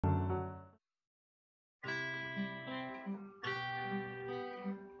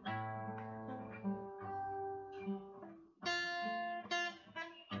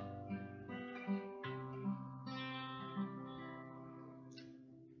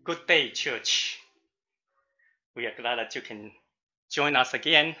Good day, church. We are glad that you can join us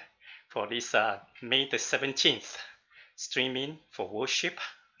again for this May the 17th streaming for worship,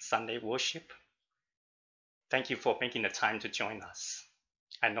 Sunday worship. Thank you for making the time to join us.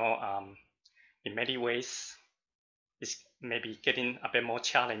 I know in many ways it's maybe getting a bit more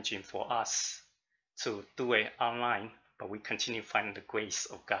challenging for us to do it online, but we continue finding the grace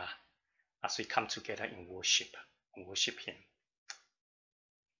of God as we come together in worship and worship Him.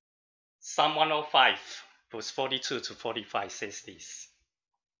 Psalm 105, verse 42 to 45 says this: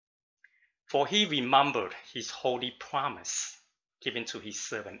 For He remembered His holy promise given to His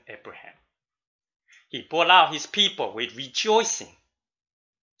servant Abraham. He brought out His people with rejoicing,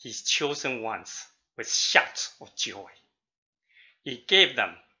 His chosen ones with shouts of joy. He gave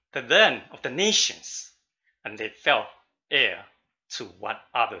them the land of the nations, and they fell heir to what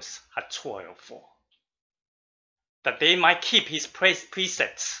others had toiled for, that they might keep His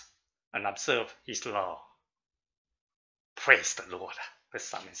precepts and observe His law. Praise the Lord, the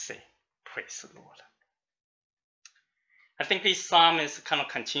psalmist say. Praise the Lord. I think this psalm is kind of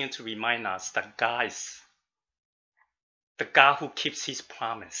continue to remind us that God is the God who keeps His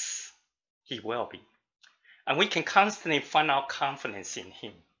promise. He will be. And we can constantly find our confidence in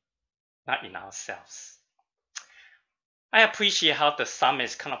Him, not in ourselves. I appreciate how the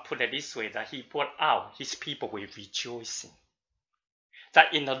psalmist kind of put it this way, that he brought out His people with rejoicing.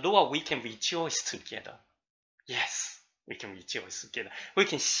 That in the Lord we can rejoice together. Yes, we can rejoice together. We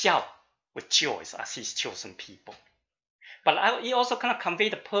can shout with joy as His chosen people. But it also kind of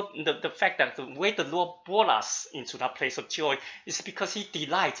conveyed the fact that the way the Lord brought us into that place of joy is because He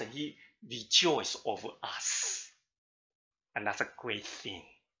delights and He rejoices over us. And that's a great thing.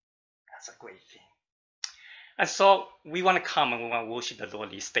 That's a great thing. And so we want to come and we want to worship the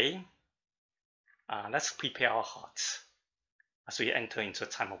Lord this day. Let's prepare our hearts as we enter into a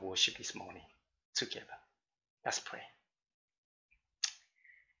time of worship this morning together. Let's pray.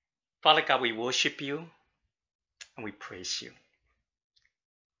 Father God, we worship You and we praise You.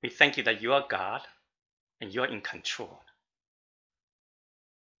 We thank You that You are God and You are in control.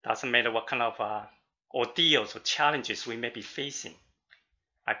 Doesn't matter what kind of ordeals or challenges we may be facing.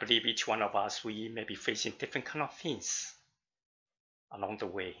 I believe each one of us, we may be facing different kind of things along the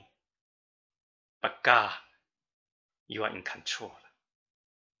way. But God, You are in control.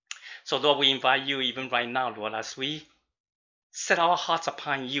 So Lord, we invite You even right now, Lord, as we set our hearts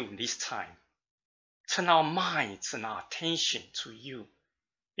upon You this time. Turn our minds and our attention to You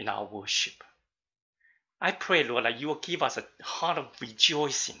in our worship. I pray, Lord, that You will give us a heart of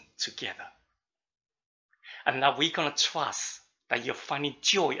rejoicing together. And that we're going to trust that You're finding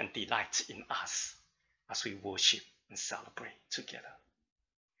joy and delight in us as we worship and celebrate together.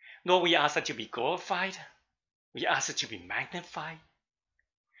 Lord, we ask that You be glorified. We ask that You be magnified.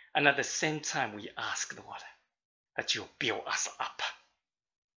 And at the same time, we ask, Lord, that You build us up.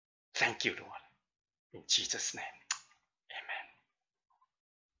 Thank You, Lord. In Jesus' name,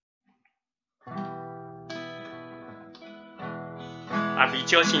 amen. I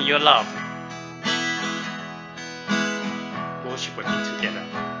rejoice in Your love. Worship with me together.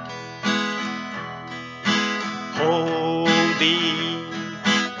 Holy,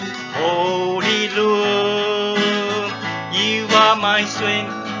 holy Lord, You are my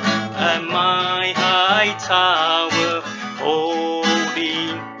strength and my high tower.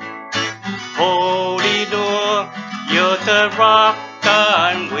 Holy, holy Lord, You're the rock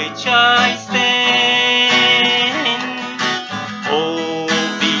on which I stand.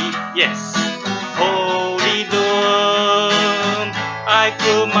 Holy, yes, holy Lord, I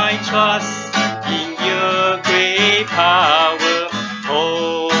put my trust in Your great power.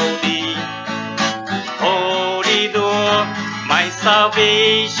 Holy, holy Lord, my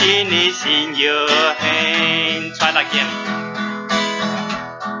salvation is in Your hand. Try that again.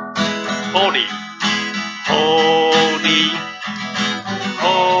 Holy, holy,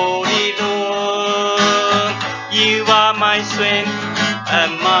 holy Lord, You are my strength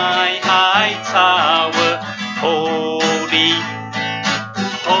and my high tower. Holy,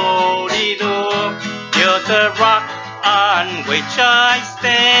 holy Lord, You're the rock on which I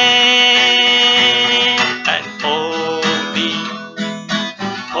stand. And holy,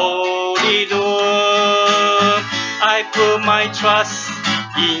 holy Lord, I put my trust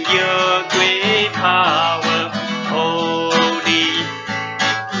in Your great power. Holy,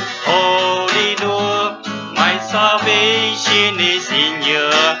 holy Lord, my salvation is in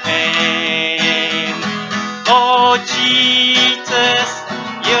Your hand. Oh Jesus,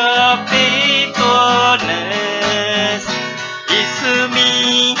 Your faithfulness is to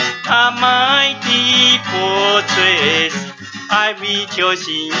me a mighty fortress. I rejoice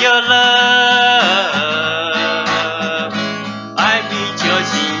in your love. I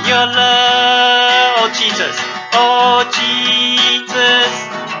rejoice in your love. Oh Jesus, oh Jesus,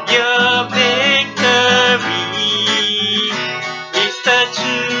 your victory is the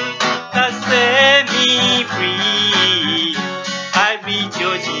truth that set me free. I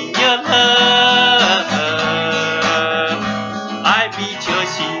rejoice in your love. I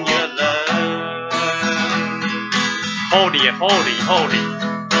rejoice in your love. Holy, holy, holy.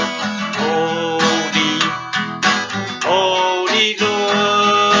 Holy, holy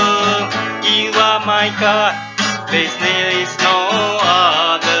Lord, you are my God. There is no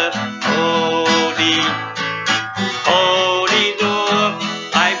other. Holy, holy Lord,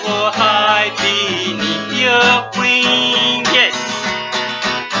 I will hide beneath your wing. Yes.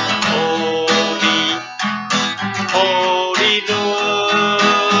 Holy, holy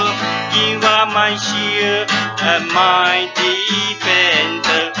Lord, you are my shield and my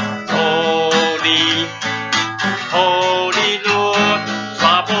defender. Holy, holy Lord,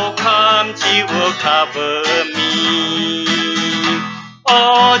 trouble comes, you will cover me.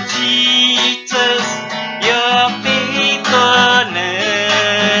 Oh Jesus, your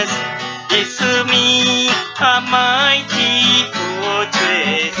faithfulness is to me a mighty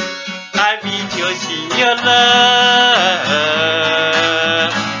fortress. I rejoice in your love.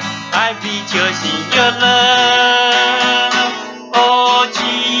 I rejoice in your love. Oh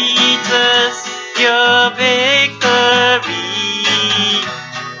Jesus, your victory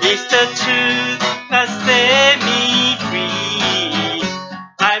is the truth that set me free.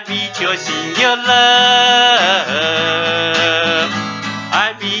 I rejoice in your love.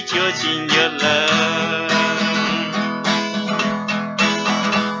 I rejoice in your love.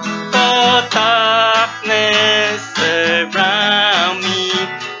 The darkness around me,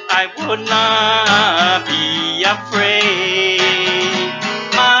 I would not be afraid.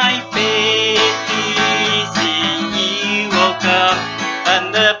 My faith is in you, oh God,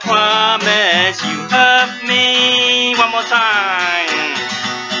 and the promise you have made. One more time.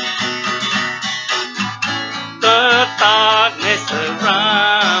 The darkness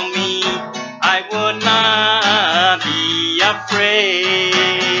around me, I will not be afraid.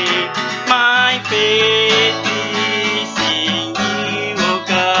 My faith is in you, oh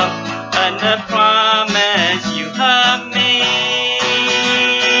God, and the promise you have made.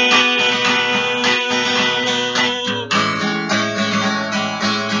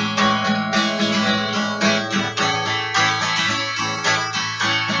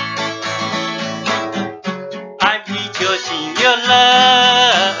 I rejoice in your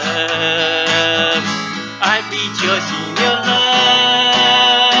love. I rejoice in your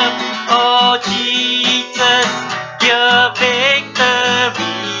love. Oh Jesus, your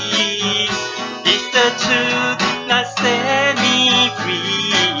victory is the truth that set me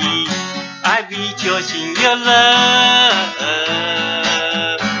free. I rejoice in your love.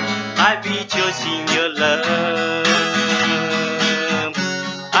 I rejoice in your love.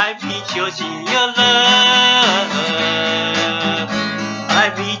 I rejoice in your love. I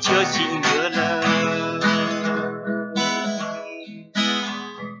rejoice in your love.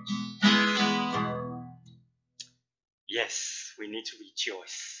 Yes, we need to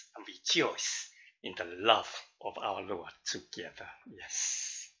rejoice and rejoice in the love of our Lord together.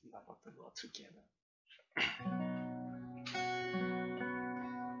 Yes, love of the Lord together.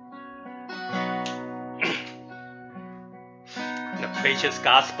 The precious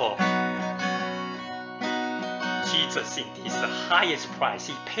gospel. Jesus indeed is the highest price.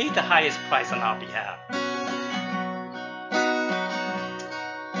 He paid the highest price on our behalf.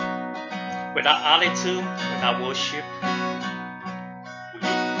 Without attitude, without worship, we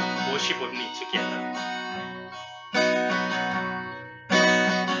worship with me together.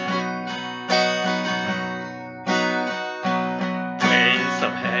 Prince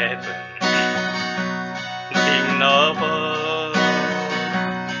of heaven, King of all,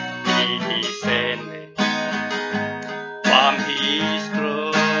 he descended from his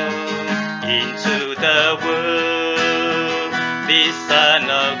throne into the world. This Son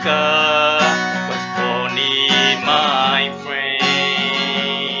of God was born in my frame.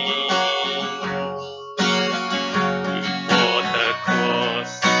 He bore the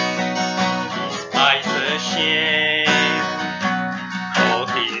cross, despised the shame,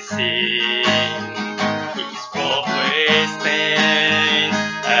 clothed in sin, his broken stains,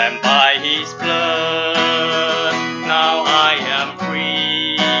 and by his blood, now I am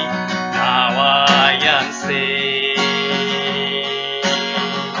free, now I am saved.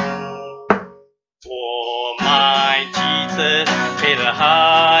 For my Jesus paid the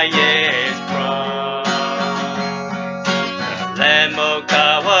highest price, the Lamb of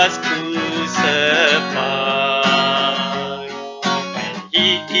God was crucified, and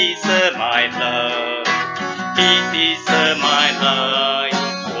He deserved my love. He deserved my life.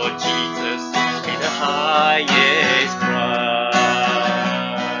 For Jesus paid the highest price.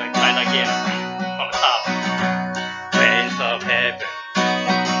 Try that again from the top. Prince of heaven,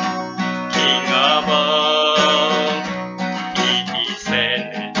 King of all, He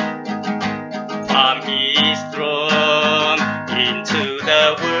descended from His throne into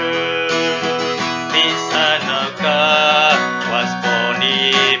the world. The Son of God was born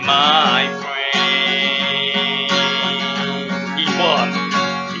in my friend. He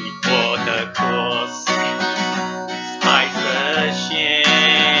bore the cross, despised the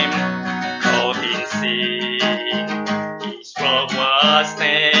shame, called in sin. His robe was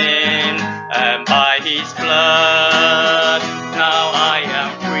stained, and by His blood, now I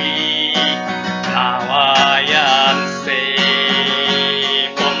am free. Now I am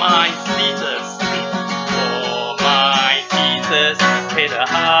saved. For my Jesus paid the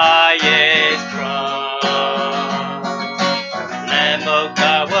highest price. The Lamb of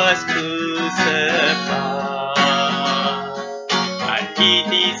God was crucified, and He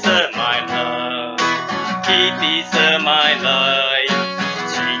deserved my love. He deserved my life.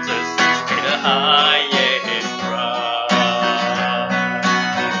 Jesus paid the highest price.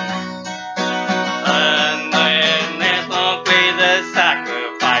 And when there's no greater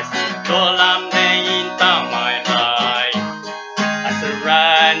sacrifice, Lord, I'm laying down my life. I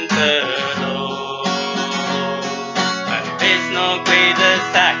surrender, Lord. And there's no greater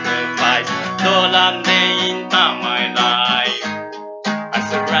sacrifice, Lord, I'm laying down my life. I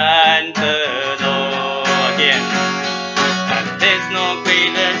surrender, Lord. Again. And there's no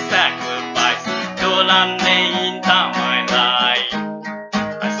greater sacrifice, Lord, I'm laying down my life.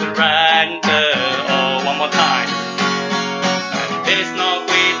 I surrender. Oh, one more time. And there's no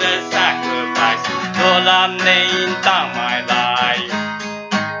greater sacrifice, Lord, I'm laying down my life.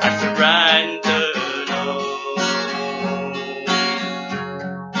 I surrender, Lord.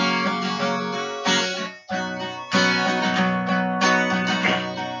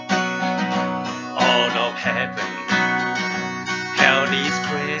 All of heaven held His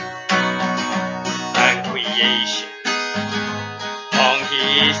breath, and creation on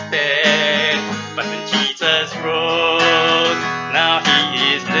His dead. But when Jesus rose, now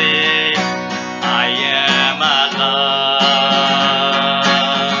He is dead. I am alive.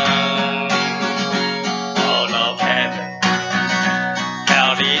 All of heaven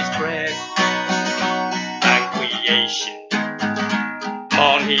held His breath, and creation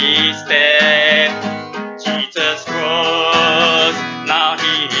on His dead. Jesus rose, now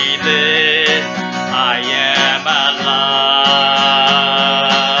He lives. I am alive.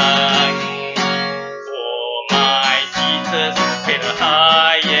 For my Jesus paid the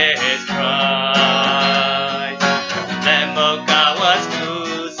highest price. The Lamb of God was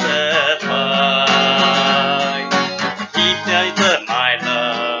crucified. He deserved my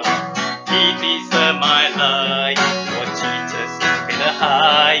love. He deserved my life. For Jesus paid the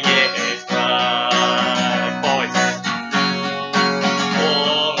highest price. Voices.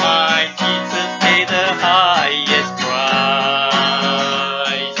 For my Jesus paid the highest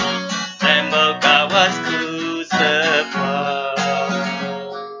price. Lamb of God was crucified.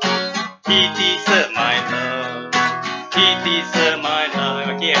 He deserved my love. He deserved my love.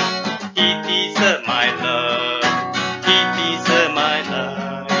 Again. He deserved my love. He deserved my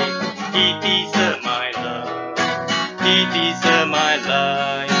life. He deserved my love. He deserved my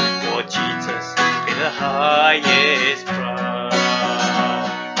life. For Jesus paid the highest price.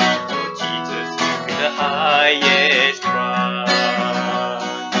 For Jesus paid the highest price.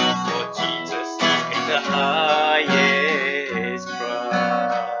 For Jesus paid the highest price.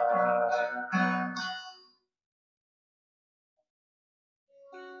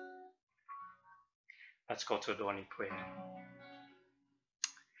 Let's go to the Lord in prayer.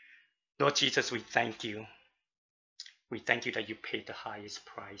 Lord Jesus, we thank you. We thank you that you paid the highest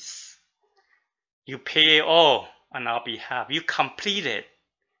price. You pay all on our behalf. You completed,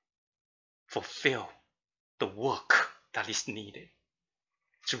 fulfill the work that is needed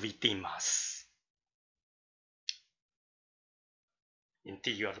to redeem us.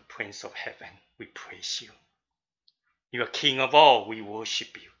 Indeed, you are the Prince of Heaven. We praise you. You are King of all. We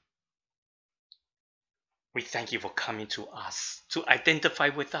worship you. We thank you for coming to us, to identify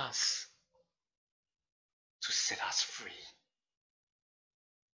with us, to set us free.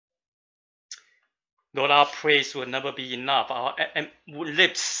 Lord, our praise will never be enough. Our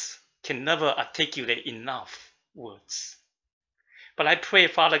lips can never articulate enough words. But I pray,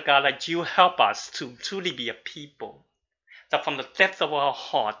 Father God, that you help us to truly be a people that from the depth of our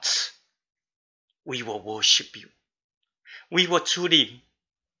hearts, we will worship you. We will truly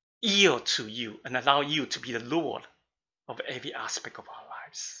yield to you and allow you to be the Lord of every aspect of our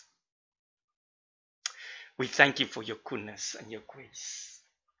lives. We thank you for your goodness and your grace.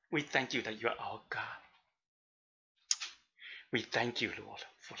 We thank you that you are our God. We thank you, Lord,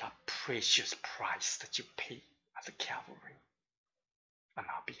 for that precious price that you paid at the Calvary on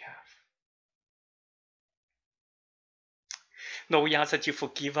our behalf. Lord, we ask that you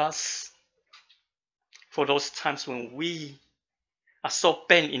forgive us for those times when we are so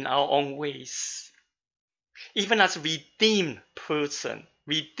bent in our own ways. Even as redeemed person,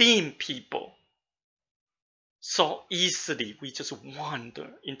 redeemed people, so easily we just wander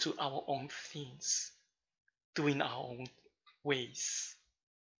into our own things, doing our own ways.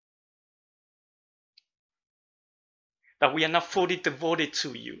 That we are not fully devoted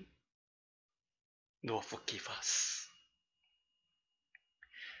to you. Lord, forgive us.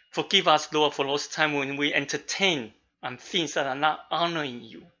 Forgive us, Lord, for those times when we entertain on things that are not honoring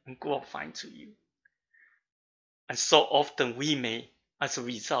you and glorifying to you. And so often we may, as a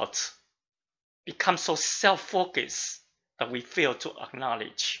result, become so self-focused that we fail to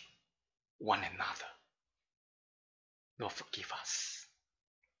acknowledge one another. Lord, forgive us.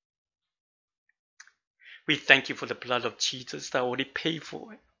 We thank you for the blood of Jesus that already paid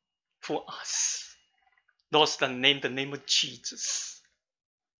for it, for us. Those that name the name of Jesus.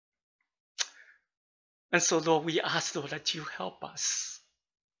 And so, Lord, we ask, Lord, that you help us.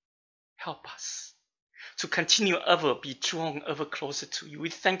 Help us to continue ever be drawn ever closer to you. We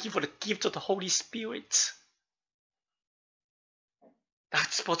thank you for the gift of the Holy Spirit.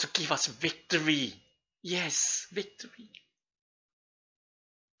 That's supposed to give us victory. Yes, victory.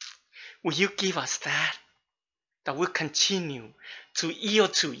 Will you give us that? That we'll continue to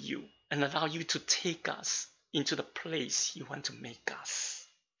yield to you and allow you to take us into the place you want to make us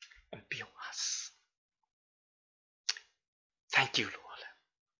and build us. Thank you, Lord.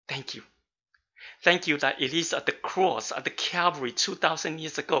 Thank you. Thank you that it is at the cross, at the Calvary 2,000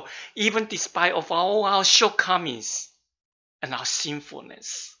 years ago, even despite of all our shortcomings and our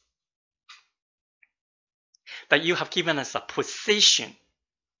sinfulness, that you have given us a position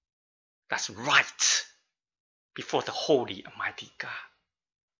that's right before the holy and mighty God.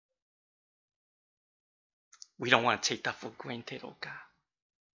 We don't want to take that for granted, oh God.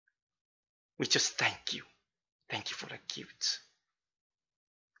 We just thank you. Thank you for the gift.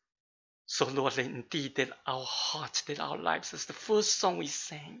 So Lord, indeed that our hearts, that our lives, as the first song we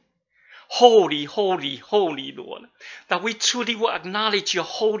sang, holy, holy, holy, Lord, that we truly will acknowledge your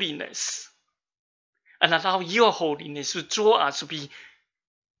holiness and allow your holiness to draw us to be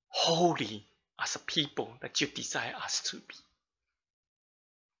holy as a people that you desire us to be.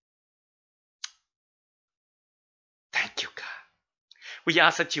 Thank you, God. We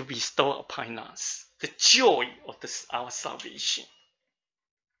ask that you bestow upon us the joy of our salvation.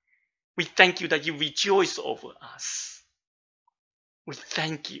 We thank you that you rejoice over us. We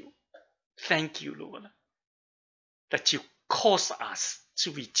thank you, Lord, that you cause us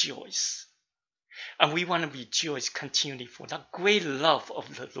to rejoice. And we want to rejoice continually for that great love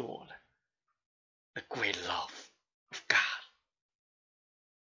of the Lord, the great love of God.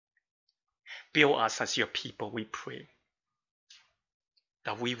 Build us as your people, we pray,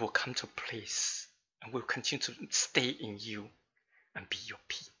 that we will come to a place and will continue to stay in you and be your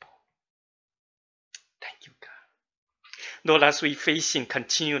people. Thank you, God. Lord, as we facing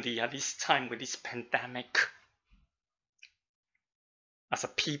continually at this time with this pandemic, as a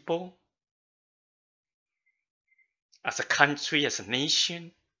people, as a country, as a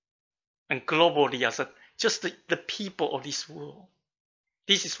nation, and globally as just the people of this world,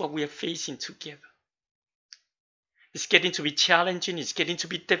 this is what we are facing together. It's getting to be challenging, it's getting to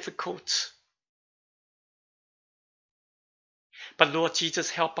be difficult. But Lord Jesus,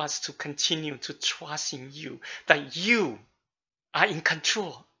 help us to continue to trust in you, that you are in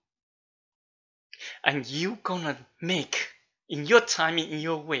control. And you're going to make, in your timing, in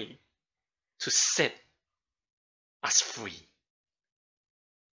your way, to set us free.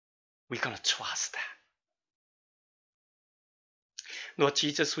 We're going to trust that. Lord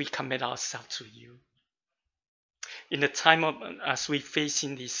Jesus, we commit ourselves to you. In the time of, as we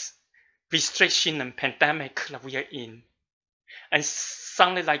facing this restriction and pandemic that we are in, and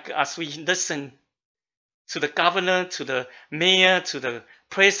sounded like as we listen to the governor, to the mayor, to the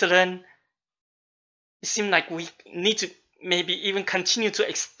president, it seems like we need to maybe even continue to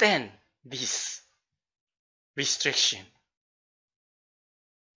extend this restriction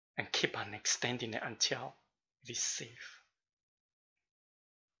and keep on extending it until it is safe.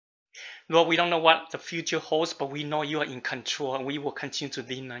 Lord, we don't know what the future holds, but we know you are in control, and we will continue to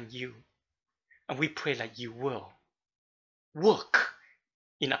lean on you. And we pray that you will work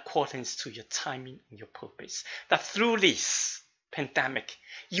in accordance to your timing and your purpose. That through this pandemic,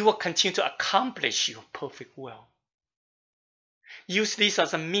 you will continue to accomplish your perfect will. Use this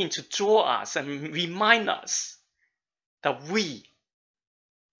as a means to draw us and remind us that we,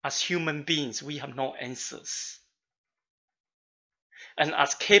 as human beings, we have no answers. And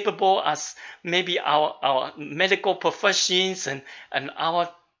as capable as maybe our medical professions and our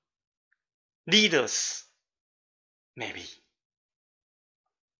leaders, maybe.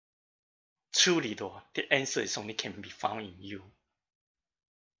 Truly, Lord, the answer is only can be found in you.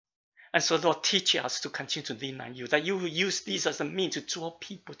 And so, Lord, teach us to continue to lean on you, that you will use this as a means to draw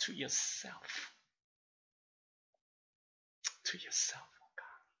people to yourself. To yourself, oh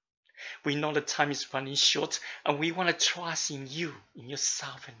God. We know the time is running short, and we want to trust in you, in your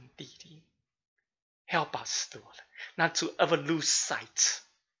sovereign leading. Help us, Lord, not to ever lose sight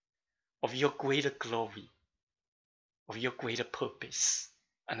of your greater glory, of your greater purpose,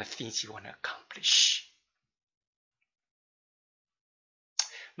 and the things you want to accomplish.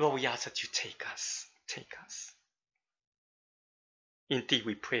 Lord, we ask that you take us. Indeed,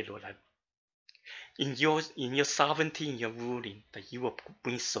 we pray, Lord, that in your sovereignty, in your ruling, that you will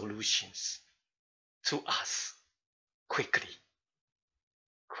bring solutions to us quickly,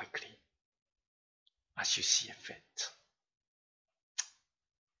 as you see fit.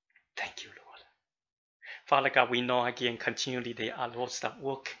 Thank you, Lord. Father God, we know again continually there are those that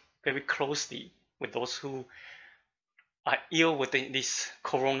work very closely with those who are ill with this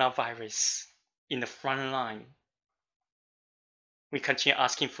coronavirus in the front line. We continue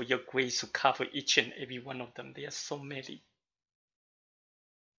asking for your grace to cover each and every one of them. There are so many.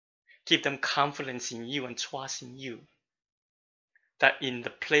 Give them confidence in you and trust in you, that in the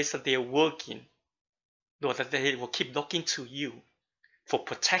place that they are working, Lord, that they will keep looking to you for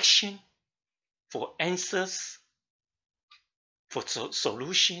protection, for answers, for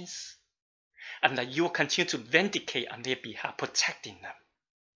solutions, and that you will continue to vindicate on their behalf, protecting them.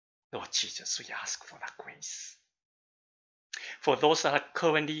 Lord Jesus, we ask for that grace. For those that are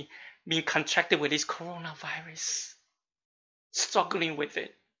currently being contracted with this coronavirus, struggling with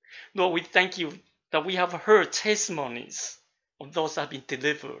it, Lord, we thank you that we have heard testimonies of those that have been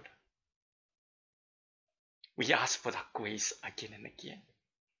delivered. We ask for that grace again and again.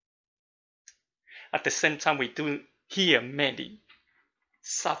 At the same time, we do hear many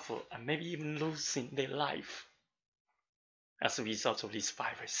suffer and maybe even losing their life as a result of this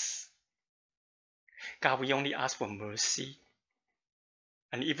virus. God, we only ask for mercy.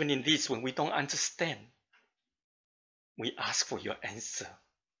 And even in this, when we don't understand, we ask for your answer.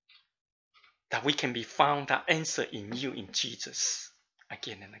 That we can be found that answer in you, in Jesus,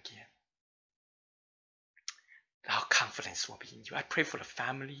 again and again. Our confidence will be in you. I pray for the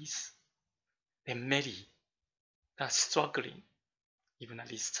families. There are many that are struggling even at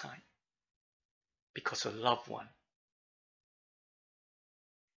this time because a loved one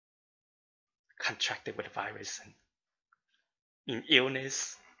contracted with the virus and in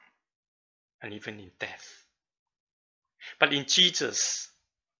illness and even in death. But in Jesus,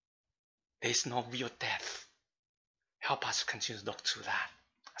 there is no real death. Help us to continue to look to that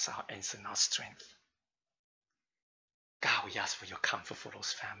as our answer and our strength. God, we ask for your comfort for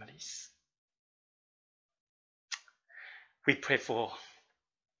those families. We pray for,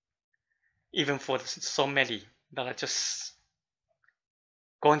 even for so many that are just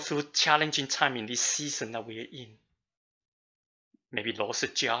going through challenging time in this season that we are in. Maybe lost a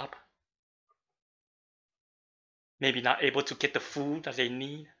job. Maybe not able to get the food that they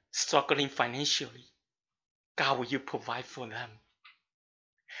need. Struggling financially. God, will you provide for them?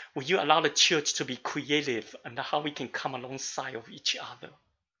 Will you allow the church to be creative and how we can come alongside of each other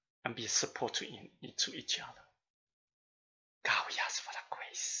and be a support to each other? God, we ask for that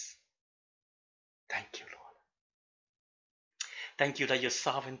grace. Thank you, Lord. Thank you that you're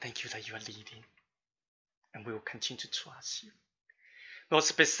sovereign. Thank you that you are leading. And we will continue to trust you. Lord,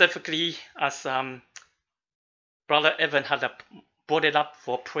 specifically as Brother Evan had brought it up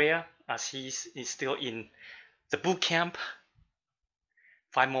for prayer as he's still in the boot camp.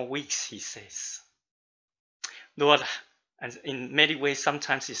 5 more weeks, he says. Lord, and in many ways,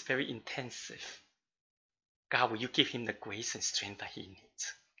 sometimes it's very intensive. God, will you give him the grace and strength that he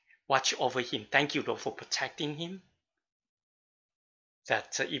needs? Watch over him. Thank you, Lord, for protecting him.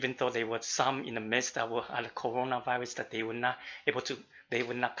 That even though there were some in the midst that were at the coronavirus, that they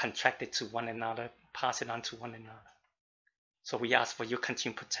were not contract it to one another, pass it on to one another. So we ask for your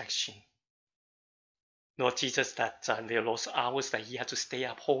continued protection. Lord Jesus, that there are those hours that he had to stay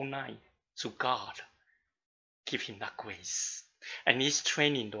up whole night to God. Give him that grace. And his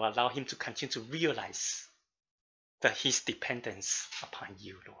training will allow him to continue to realize that his dependence upon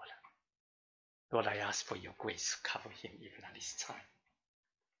you, Lord. Lord, I ask for your grace to cover him even at this time.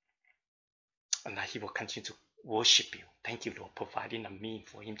 And that he will continue to worship you. Thank you, Lord, providing a means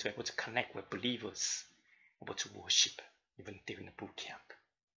for him to be able to connect with believers, able to worship even during the boot camp.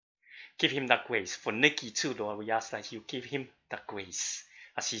 Give him that grace. For Nikki too, Lord, we ask that you give him that grace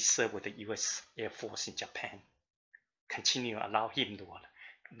as he served with the U.S. Air Force in Japan. Continue to allow him, Lord,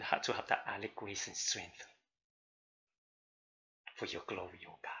 to have that added grace and strength for your glory,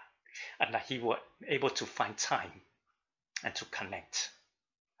 O God. And that he will be able to find time and to connect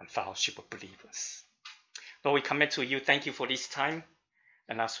and fellowship with believers. Lord, we commit to you. Thank you for this time.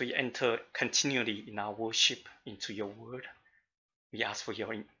 And as we enter continually in our worship into your word, we ask for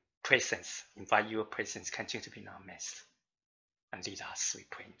your presence. Invite your presence continue to be in our midst. And lead us, we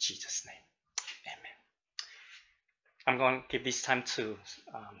pray in Jesus' name. Amen. I'm going to give this time to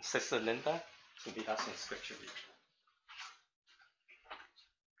Sister Linda to lead us in scripture reading.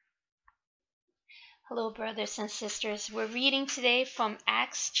 Hello, brothers and sisters. We're reading today from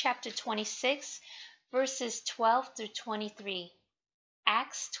Acts chapter 26, verses 12 through 23.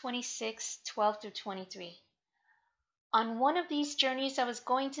 Acts 26, 12 through 23. On one of these journeys, I was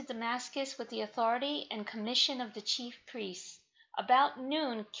going to Damascus with the authority and commission of the chief priests. About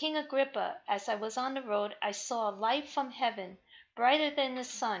noon, King Agrippa, as I was on the road, I saw a light from heaven, brighter than the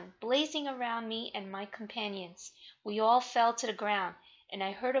sun, blazing around me and my companions. We all fell to the ground. And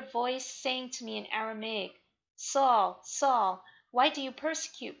I heard a voice saying to me in Aramaic, Saul, Saul, why do you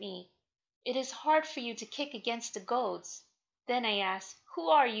persecute me? It is hard for you to kick against the goads. Then I asked, Who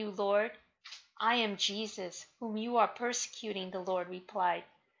are you, Lord? I am Jesus, whom you are persecuting, the Lord replied.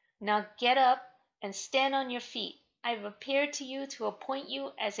 Now get up and stand on your feet. I have appeared to you to appoint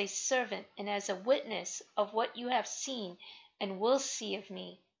you as a servant and as a witness of what you have seen and will see of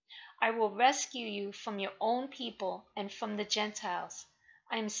me. I will rescue you from your own people and from the Gentiles.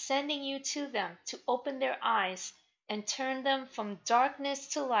 I am sending you to them to open their eyes and turn them from darkness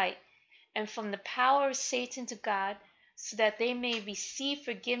to light and from the power of Satan to God, so that they may receive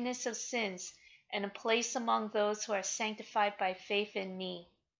forgiveness of sins and a place among those who are sanctified by faith in me.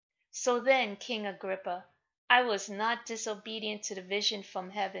 So then, King Agrippa, I was not disobedient to the vision from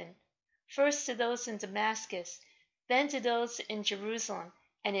heaven, first to those in Damascus, then to those in Jerusalem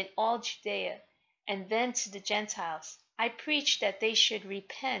and in all Judea, and then to the Gentiles. I preached that they should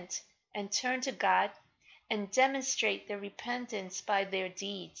repent and turn to God and demonstrate their repentance by their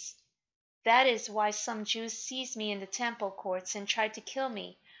deeds. That is why some Jews seized me in the temple courts and tried to kill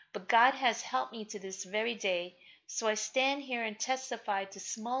me, but God has helped me to this very day, so I stand here and testify to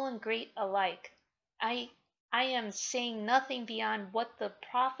small and great alike. I am saying nothing beyond what the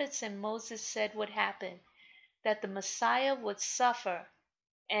prophets and Moses said would happen, that the Messiah would suffer,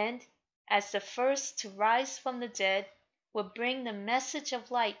 and, as the first to rise from the dead, would bring the message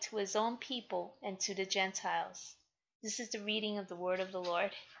of light to his own people and to the Gentiles. This is the reading of the word of the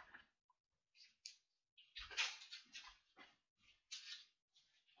Lord.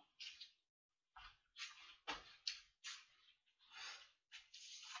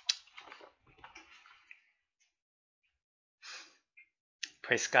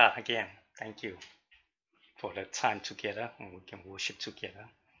 Praise God again. Thank you for the time together and we can worship together.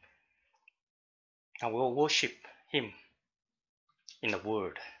 And we'll worship him in the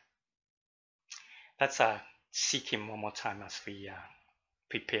word. Let's seek him one more time as we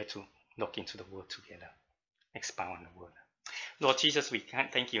prepare to look into the word together, expound on the word. Lord Jesus, we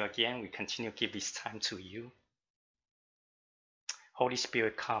thank you again. We continue to give this time to you. Holy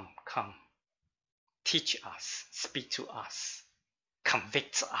Spirit, come. Teach us, speak to us,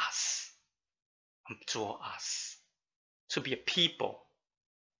 convict us, and draw us to be a people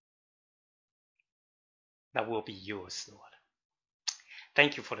that will be yours, Lord.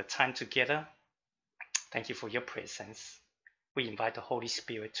 Thank you for the time together. Thank you for your presence. We invite the Holy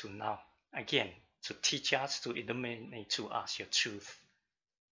Spirit to now, again, to teach us, to illuminate to us your truth.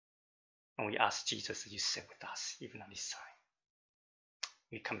 And we ask Jesus that you sit with us, even at this time.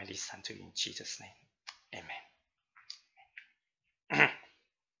 We commit this time to you in Jesus' name. Amen.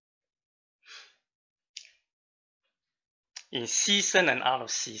 In season and out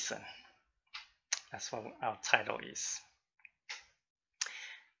of season. That's what our title is.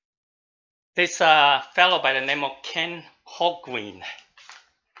 There's a fellow by the name of Ken Hoggreen.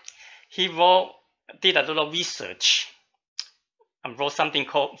 He did a little research and wrote something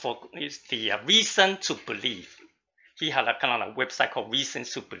called the Reason to Believe. He had a kind of a website called Reason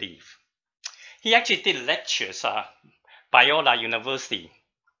to Believe. He actually did lectures at Biola University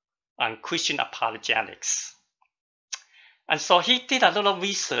on Christian apologetics. And so he did a little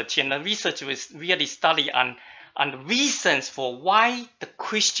research, and the research was really study on the reasons for why the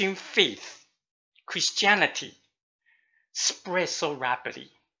Christian faith, Christianity, spread so rapidly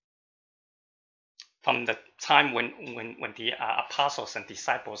from the time when the apostles and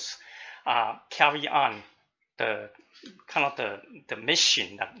disciples carry on the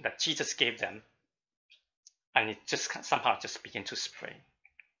mission that Jesus gave them, and it just somehow just began to spread.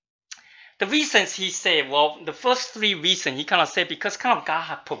 The reasons he said, well, the first three reasons he kind of said because kind of God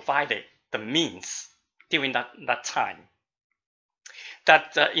had provided the means during that time.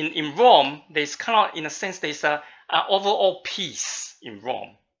 That in Rome, there's kind of, in a sense, there's a overall peace in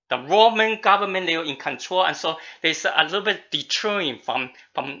Rome. The Roman government, they were in control, and so there's a little bit deterring from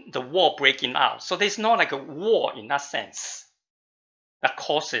the war breaking out. So there's not like a war in that sense that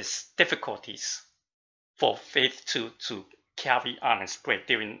causes difficulties for faith to carry on and spread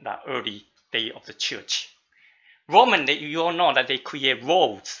during the early day of the church. Roman, you all know that they create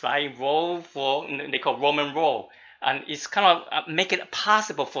roads, right? Road they call Roman road, and it's kind of make it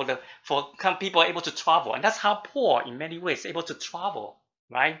possible for kind of people able to travel, and that's how Paul, in many ways, able to travel,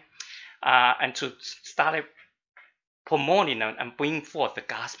 right? And to start promoting and bring forth the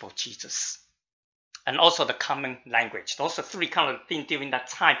gospel of Jesus, and also the common language. Those are three kind of things during that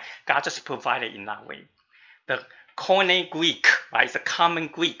time God just provided in that way. The Koine Greek, right? It's a common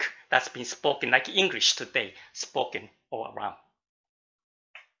Greek that's been spoken like English today, spoken all around.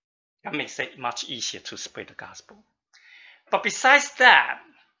 That makes it much easier to spread the gospel. But besides that,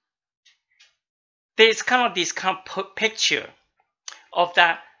 there's kind of this kind of picture of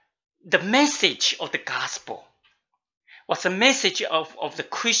the message of the gospel was the message of the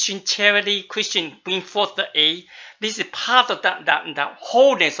Christian charity, Christian bring forth the aid. This is part of that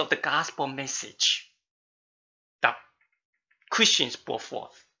wholeness of the gospel message that Christians brought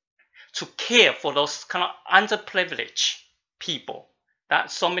forth to care for those kind of underprivileged people that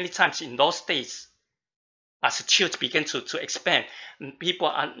so many times in those days, as the church began to expand,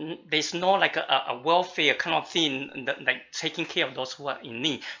 people there's no like a welfare kind of thing, like taking care of those who are in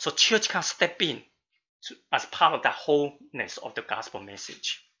need. So church can step in as part of the wholeness of the gospel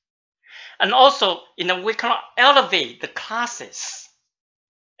message. And also, in a way, kind of elevate the classes,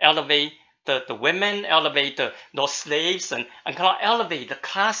 elevate the women, elevate those slaves, and kind of elevate the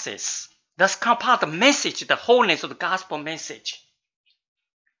classes. That's kind of part of the message, the wholeness of the gospel message.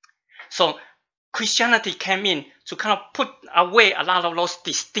 So Christianity came in to kind of put away a lot of those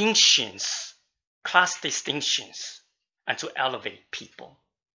distinctions, class distinctions, and to elevate people.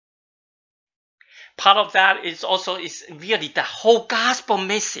 Part of that is really the whole gospel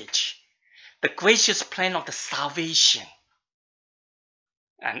message, the gracious plan of the salvation.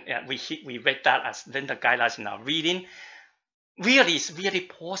 And we read that as then the guidelines in our reading. Really, it's really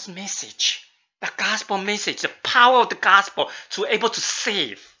Paul's message, the gospel message, the power of the gospel to able to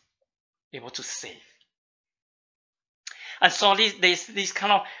save. And so this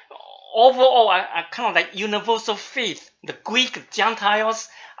kind of overall kind of like universal faith, the Greek Gentiles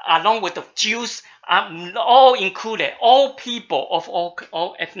along with the Jews are all included, all people of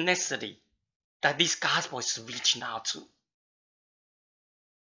all ethnicity, that this gospel is reaching out to.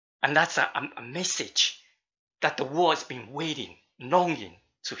 And that's a message that the world has been waiting, longing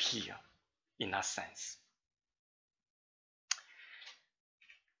to hear in that sense.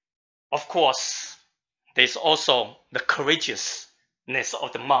 Of course, there's also the courageousness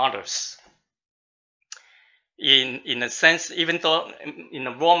of the martyrs. In a sense, even though in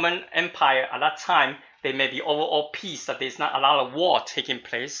the Roman Empire at that time, there may be overall peace, that there's not a lot of war taking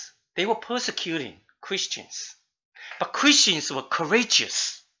place, they were persecuting Christians. But Christians were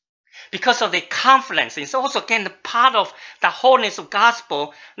courageous because of their confidence. It's also, again, the part of the wholeness of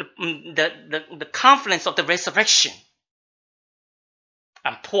gospel, the confidence of the resurrection.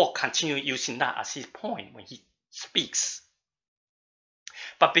 And Paul continued using that as his point when he speaks.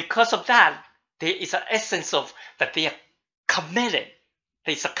 But because of that, there is an essence of that they are committed.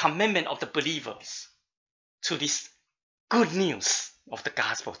 There is a commitment of the believers to this good news of the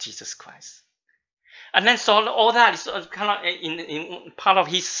gospel of Jesus Christ. And then so all that is kind of in part of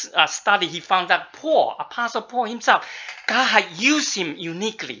his study, he found that Paul, Apostle Paul himself, God had used him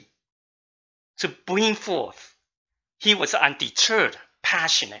uniquely to bring forth. He was undeterred,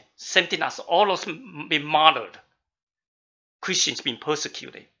 passionate, same thing as all those being martyred, Christians being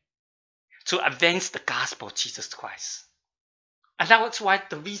persecuted, to advance the gospel of Jesus Christ. And that was why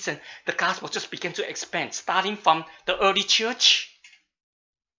the reason the gospel just began to expand, starting from the early church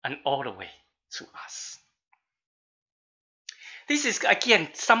and all the way to us. This is, again,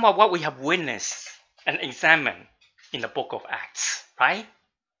 somewhat what we have witnessed and examined in the book of Acts, right?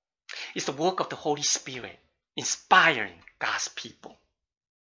 is the work of the Holy Spirit, inspiring God's people.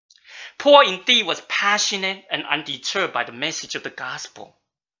 Paul indeed was passionate and undeterred by the message of the gospel.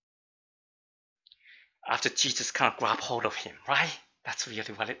 After Jesus kind of grabbed hold of him, right? That's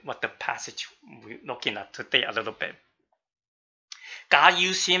really what the passage we're looking at today a little bit. God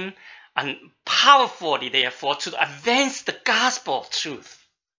used him and powerfully, therefore, to advance the gospel of truth,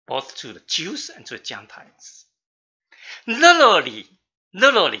 both to the Jews and to the Gentiles. Literally,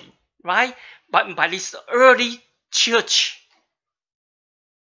 right? But by this early church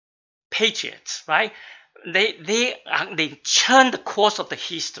patriots, right? They churned the course of the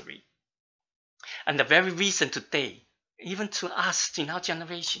history. And the very reason today, even to us in our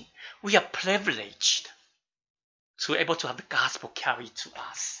generation, we are privileged to be able to have the gospel carried to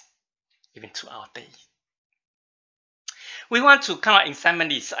us, even to our day. We want to kind of examine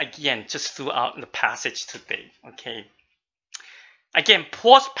this again just throughout the passage today, okay? Again,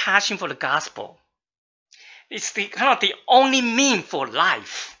 Paul's passion for the gospel is the only mean for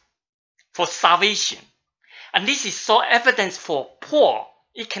life, for salvation. And this is so evident for Paul,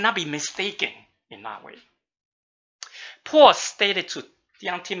 it cannot be mistaken in that way. Paul stated to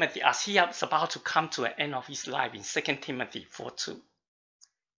young Timothy as he was about to come to an end of his life in 2 Timothy 4:2.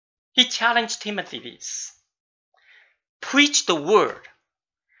 He challenged Timothy this: preach the word,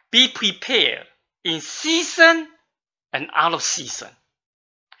 be prepared in season and out of season.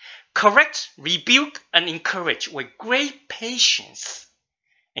 Correct, rebuke, and encourage with great patience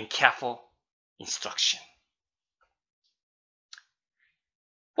and careful instruction.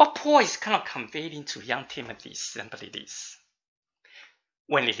 What Paul is kind of conveying to young Timothy is simply this: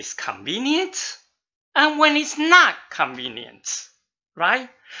 when it is convenient and when it's not convenient, right?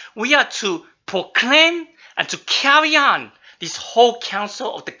 We are to proclaim and to carry on this whole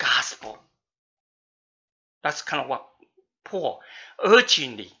counsel of the gospel. That's kind of what Paul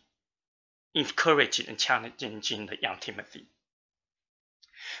urgently encouraging and challenging the young Timothy.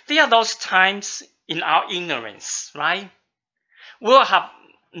 There are those times in our ignorance, right? We'll have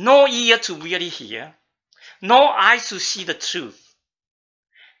no ear to really hear, no eyes to see the truth.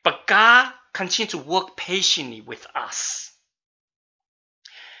 But God continues to work patiently with us.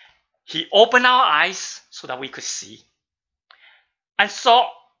 He opened our eyes so that we could see. And so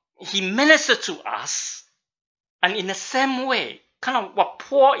he ministered to us. And in the same way, kind of what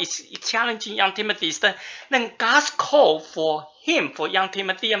Paul is challenging young Timothy is that then God's call for him, for young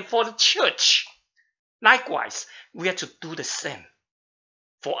Timothy, and for the church. Likewise, we are to do the same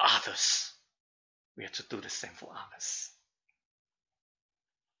for others. We are to do the same for others.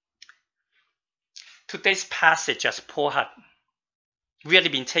 Today's passage, as Paul had really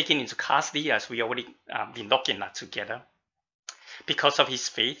been taken into custody, as we already been looking at together, because of his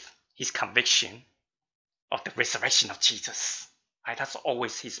faith, his conviction of the resurrection of Jesus. Right? That's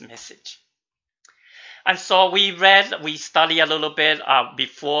always his message. And so we studied a little bit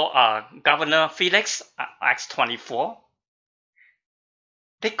before Governor Felix, Acts 24.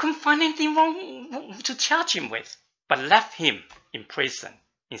 They couldn't find anything wrong to charge him with, but left him in prison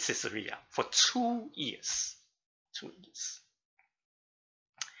in Caesarea for 2 years. 2 years.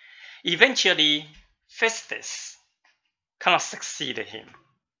 Eventually, Festus kind of succeeded him.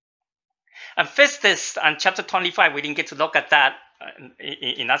 And Festus, in chapter 25, we didn't get to look at that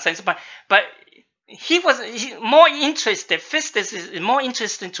in that sense, but he more interested, Festus is more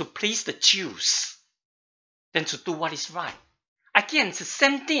interested to please the Jews than to do what is right. Again, it's the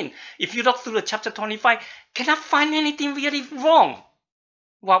same thing. If you look through the chapter 25, cannot find anything really wrong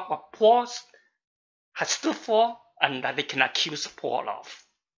what Paul has stood for and that they can accuse Paul of.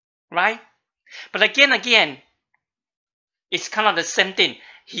 Right? But again, it's kind of the same thing.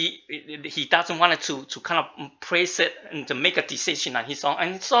 He doesn't want to kind of praise it and to make a decision on his own.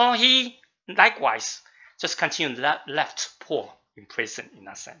 And so he likewise just continued left Paul in prison in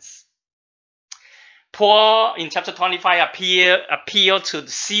that sense. Paul in chapter 25 appealed to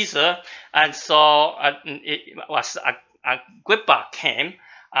Caesar, and so it was Agrippa came.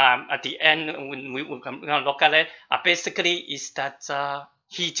 At the end, when we're going to look at it, basically is that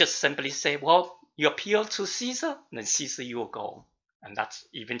he just simply said, well, you appeal to Caesar, then Caesar you will go. And that's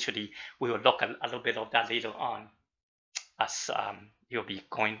eventually, we will look at a little bit of that later on as he'll be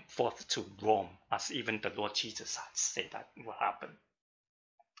going forth to Rome, as even the Lord Jesus had said that will happen.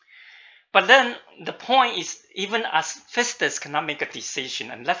 But then the point is, even as Festus cannot make a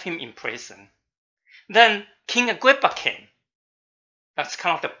decision and left him in prison, then King Agrippa came. That's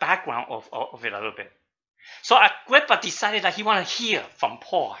kind of the background of it a little bit. So Agrippa decided that he wanted to hear from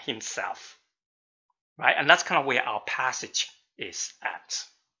Paul himself. Right? And that's kind of where our passage is at.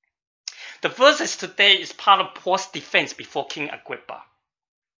 The verses today is part of Paul's defense before King Agrippa.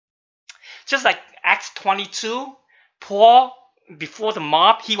 Just like Acts 22, Paul, before the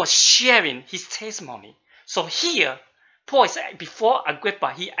mob, he was sharing his testimony. So here, Paul is before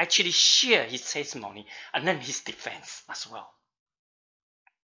Agrippa, he actually shared his testimony and then his defense as well.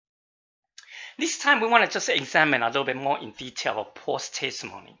 This time we want to just examine a little bit more in detail of Paul's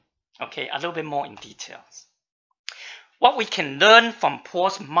testimony. Okay, a little bit more in details. What we can learn from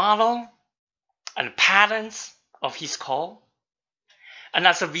Paul's model and patterns of his call. And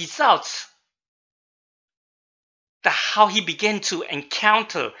as a result, how he began to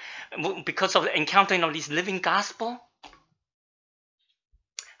encounter, because of the encountering of this living gospel,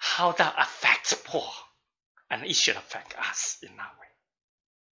 how that affects Paul. And it should affect us in that way.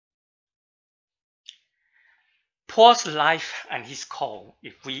 Paul's life and his call,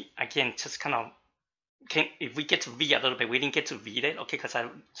 if we, again, just kind of, if we get to read a little bit, we didn't get to read it, okay, because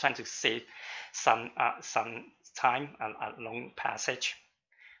I'm trying to save some time, a long passage.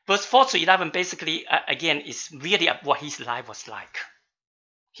 Verse 4 to 11 basically, again, is really what his life was like.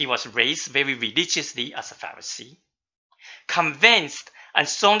 He was raised very religiously as a Pharisee, convinced and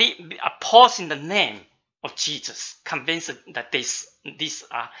strongly opposing the name of Jesus, convinced that this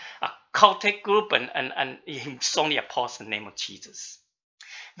a cultic group and he strongly opposed the name of Jesus.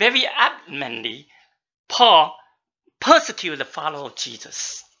 Very adamantly, Paul persecuted the follower of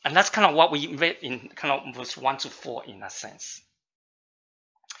Jesus. And that's kind of what we read in kind of verse 1 to 4 in that sense.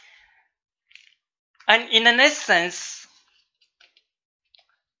 And in an essence,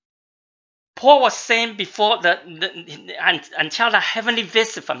 Paul was saying before until the heavenly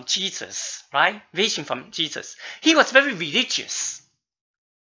visit from Jesus, right? Vision from Jesus. He was very religious,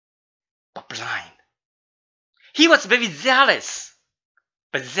 but blind. He was very zealous,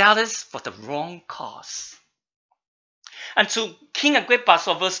 but zealous for the wrong cause. And to King Agrippa,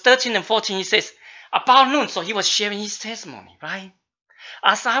 so verse 13 and 14, he says, about noon, so he was sharing his testimony, right?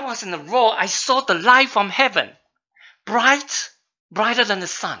 As I was in the road, I saw the light from heaven, brighter than the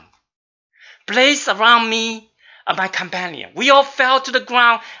sun, blazed around me and my companion. We all fell to the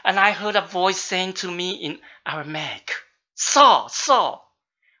ground, and I heard a voice saying to me in Aramaic, Saul, Saul,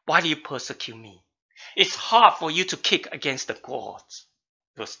 why do you persecute me? It's hard for you to kick against the goads.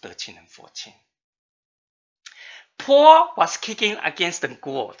 Verse 13 and 14. Paul was kicking against the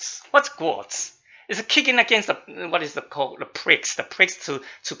goads. What's goads? It's kicking against the called the pricks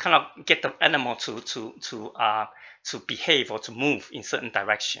to kind of get the animal to behave or to move in certain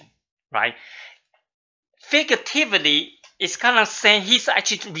direction, right? Figuratively, it's kind of saying he's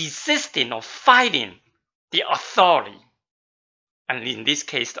actually resisting or fighting the authority, and in this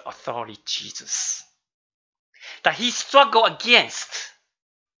case, the authority Jesus. That he struggled against.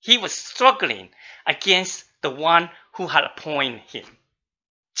 He was struggling against the one who had appointed him,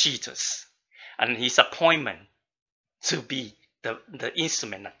 Jesus, and his appointment to be the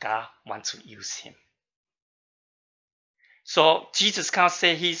instrument that God wants to use him. So Jesus can't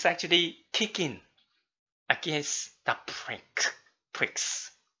say he's actually kicking against the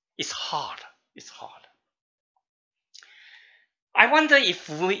pricks. It's hard. It's hard. I wonder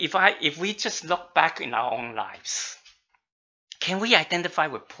if we just look back in our own lives, can we identify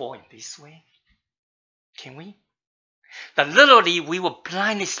with Paul in this way? Can we? That literally we were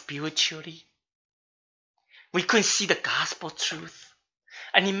blinded spiritually. We couldn't see the gospel truth.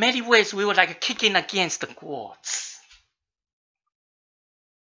 And in many ways, we were like kicking against the goads.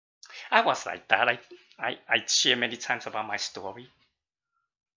 I was like that. I share many times about my story.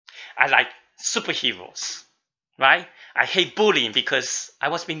 I like superheroes, right? I hate bullying because I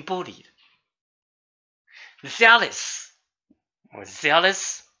was being bullied. Zealous. I was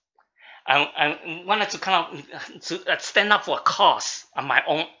zealous. I wanted to kind of to stand up for a cause in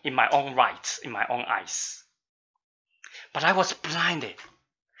my own rights, in my own eyes. But I was blinded.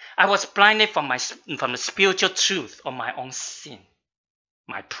 I was blinded from the spiritual truth of my own sin,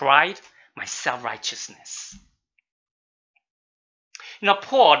 my pride, my self-righteousness.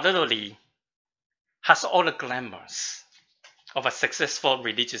 Paul literally has all the glamours of a successful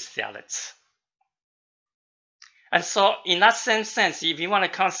religious zealot. And so, in that same sense, if you want to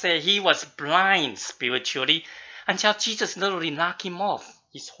kind of say he was blind spiritually until Jesus literally knocked him off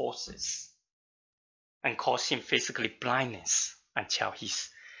his horses and caused him physically blindness until his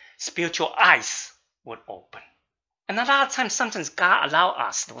spiritual eyes would open. And a lot of times, sometimes God allows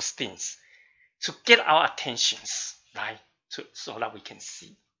us those things to get our attentions, right? So that we can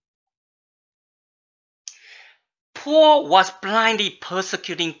see. Paul was blindly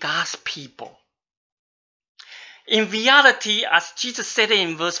persecuting God's people. In reality, as Jesus said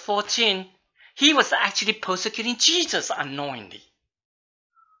in verse 14, he was actually persecuting Jesus unknowingly.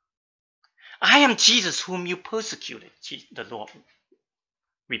 I am Jesus whom you persecuted, the Lord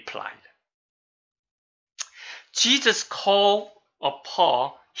replied. Jesus' call of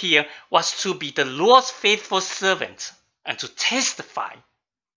Paul here was to be the Lord's faithful servant and to testify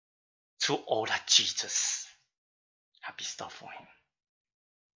to all that Jesus had bestowed for him.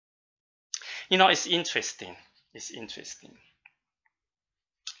 It's interesting. It's interesting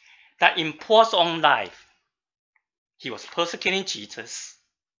that in Paul's own life, he was persecuting Jesus,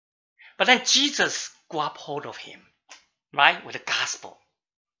 but then Jesus grabbed hold of him, right, with the gospel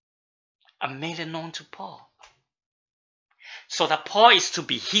and made it known to Paul. So that Paul is to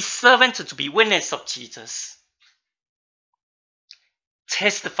be his servant, to be witness of Jesus,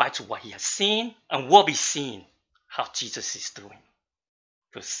 testify to what he has seen and will be seen, how Jesus is doing.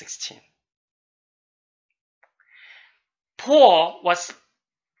 Verse 16. Paul was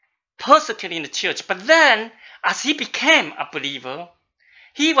persecuting the church, but then as he became a believer,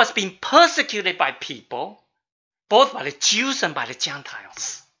 he was being persecuted by people, both by the Jews and by the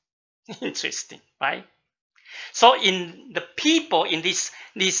Gentiles. Interesting, right? So in the people in these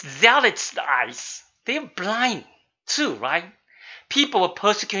zealots' eyes, they're blind too, right? People were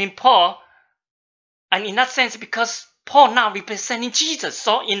persecuting Paul, and in that sense, because Paul now representing Jesus,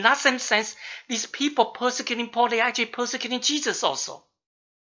 so in that same sense, these people persecuting Paul, they actually persecuting Jesus also.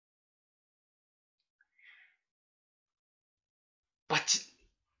 But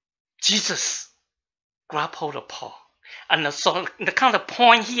Jesus grabbed hold of Paul. And so the kind of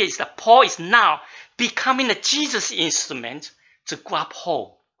point here is that Paul is now becoming a Jesus instrument to grab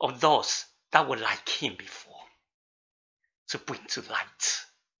hold of those that were like him before, to bring to light.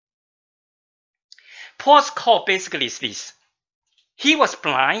 Paul's call basically is this. He was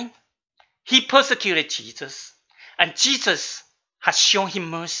blind, he persecuted Jesus, and Jesus has shown him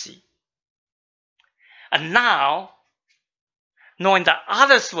mercy. And now, knowing that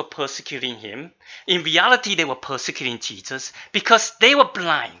others were persecuting him, in reality they were persecuting Jesus because they were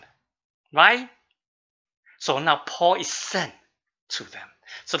blind, right? So now Paul is sent to them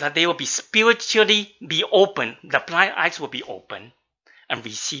so that they will be spiritually be open, the blind eyes will be open and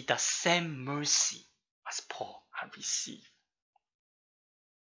receive the same mercy as Paul had received.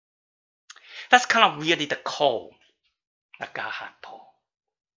 That's kind of really the call that God had Paul.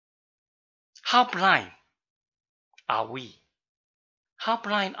 How blind are we? How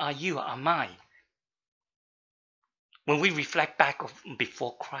blind are you, am I, when we reflect back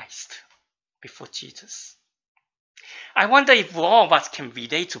before Christ, before Jesus? I wonder if all of us can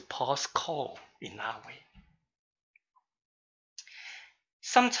relate to Paul's call in that way.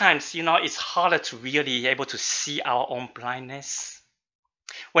 Sometimes, it's harder to really be able to see our own blindness.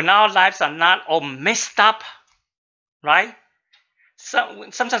 When our lives are not all messed up, right?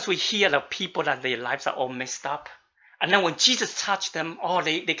 Sometimes we hear the people that their lives are all messed up. And then when Jesus touched them,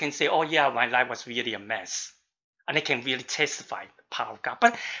 they can say, oh yeah, my life was really a mess. And they can really testify the power of God.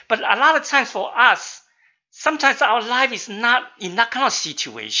 But a lot of times for us, sometimes our life is not in that kind of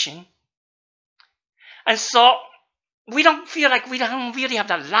situation. And so we don't feel like we don't really have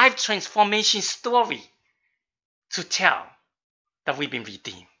that life transformation story to tell that we've been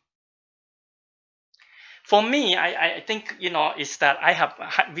redeemed. For me, I think, is that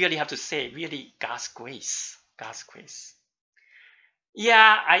I really have to say, really God's grace. God's grace.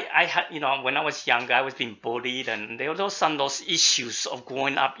 Yeah, I had, when I was younger, I was being bullied, and there were some of those issues of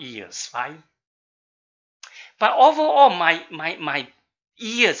growing up years, right? But overall, my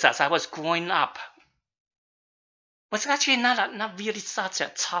years as I was growing up was actually not really such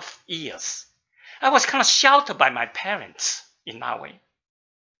a tough years. I was kind of sheltered by my parents in that way.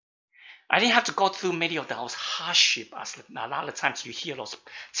 I didn't have to go through many of those hardship. As a lot of times you hear those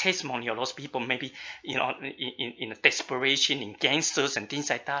testimony of those people, maybe in desperation, in gangsters and things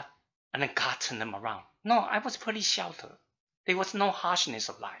like that, and then God turned them around. No, I was pretty sheltered. There was no harshness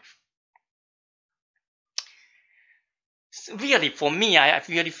of life. Really, for me, I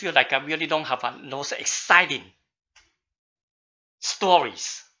really feel like I really don't have those exciting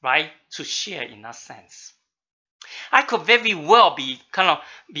stories, right, to share in that sense. I could very well be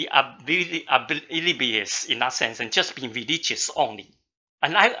oblivious in that sense and just be religious only.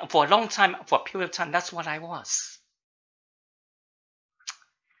 And for a period of time, that's what I was.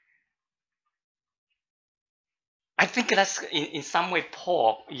 I think that's in some way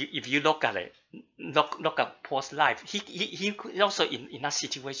Paul, if you look at it, look at Paul's life, he also in that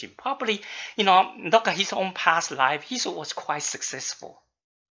situation. Probably, look at his own past life, he was quite successful.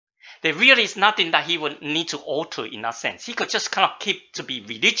 There really is nothing that he would need to alter in that sense. He could just kind of keep to be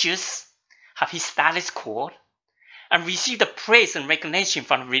religious, have his status quo, and receive the praise and recognition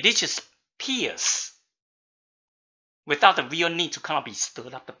from religious peers without the real need to kind of be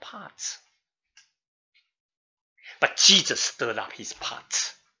stirred up the pot. But Jesus stirred up his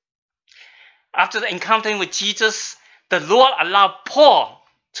pot. After the encountering with Jesus, the Lord allowed Paul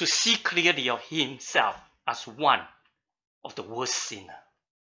to see clearly of himself as one of the worst sinners.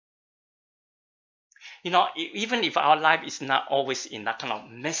 Even if our life is not always in that kind of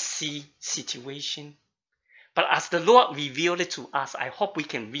messy situation, but as the Lord revealed it to us, I hope we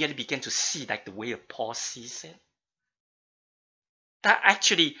can really begin to see like the way Paul sees it. That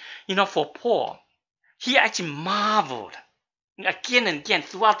actually, for Paul, he actually marveled again and again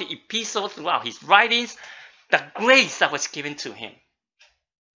throughout the epistle, throughout his writings, the grace that was given to him.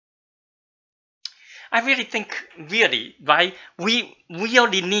 I really think, right, we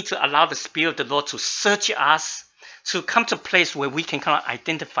really need to allow the Spirit of the Lord to search us, to come to a place where we can kind of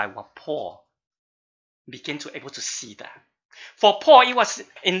identify what Paul began to able to see that. For Paul, it was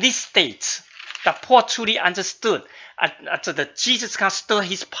in this state that Paul truly understood that Jesus can stir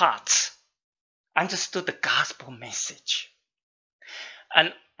his heart, understood the gospel message,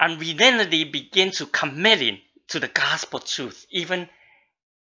 and relentlessly began to commit to the gospel truth, even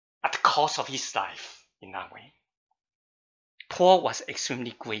at the cost of his life. In that way, Paul was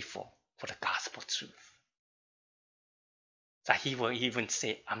extremely grateful for the gospel truth. That he will even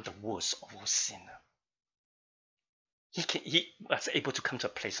say, I'm the worst of all sinners. He was able to come to a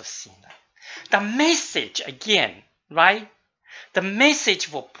place of sinner. The message again, right? The message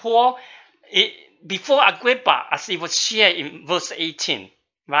for Paul, before Agrippa, as it was shared in verse 18,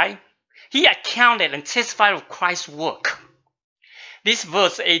 right? He accounted and testified of Christ's work. This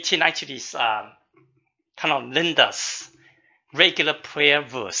verse 18 actually is kind of Linda's regular prayer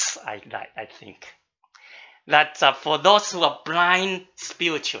verse, I think. That for those who are blind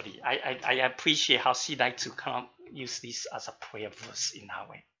spiritually, I appreciate how she likes to kind of use this as a prayer verse in that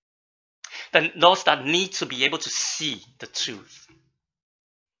way. Then those that need to be able to see the truth.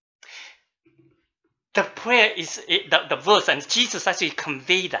 The prayer is the verse, and Jesus actually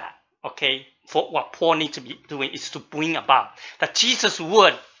conveyed that, okay? For what Paul needs to be doing is to bring about that Jesus'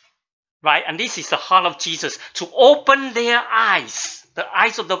 word, right? And this is the heart of Jesus, to open their eyes, the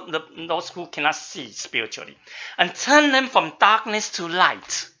eyes of those who cannot see spiritually, and turn them from darkness to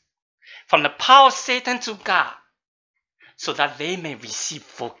light, from the power of Satan to God, so that they may receive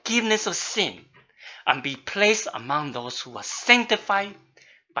forgiveness of sin and be placed among those who are sanctified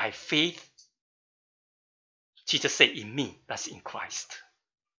by faith. Jesus said, in me, that's in Christ.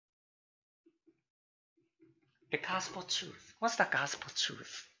 The gospel truth. What's the gospel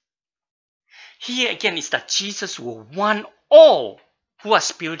truth? Here again is that Jesus will want all who are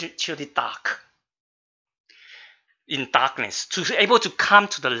spiritually in darkness, to be able to come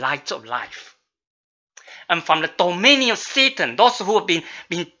to the light of life. And from the domain of Satan, those who have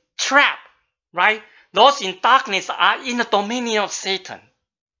been trapped, right? Those in darkness are in the domain of Satan,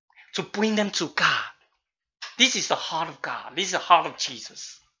 to bring them to God. This is the heart of God. This is the heart of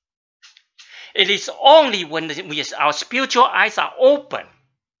Jesus. It is only when our spiritual eyes are open,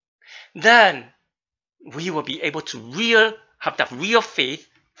 then we will be able to have that real faith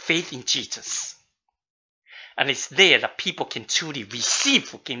in Jesus. And it's there that people can truly receive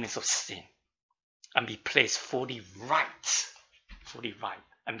forgiveness of sin and be placed fully right,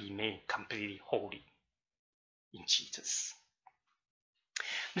 and be made completely holy in Jesus.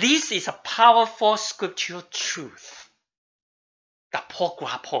 This is a powerful scriptural truth that Paul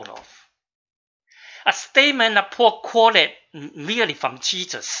grabbed hold of. A statement that Paul quoted really from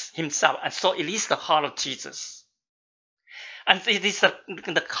Jesus himself, and so it is the heart of Jesus. And it is the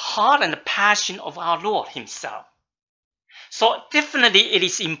heart and the passion of our Lord himself. So definitely it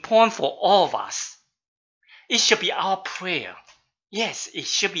is important for all of us. It should be our prayer. Yes, it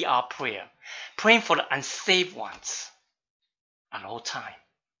should be our prayer. Praying for the unsaved ones at all times.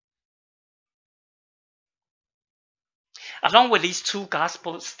 Along with these two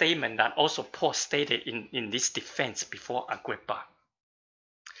gospel statements that also Paul stated in this defense before Agrippa.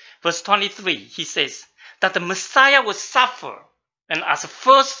 Verse 23, he says that the Messiah will suffer and as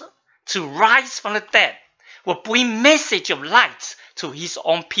first to rise from the dead will bring message of light to his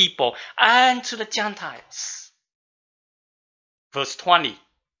own people and to the Gentiles. Verse 20,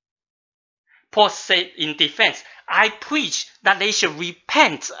 Paul said in defense, I preach that they should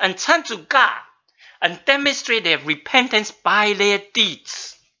repent and turn to God and demonstrate their repentance by their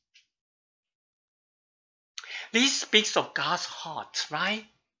deeds. This speaks of God's heart, right?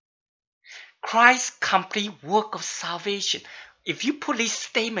 Christ's complete work of salvation. If you put these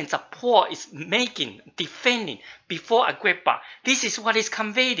statements that Paul is making, defending before Agrippa, this is what is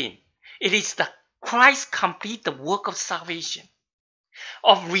conveying. It is that Christ complete the work of salvation,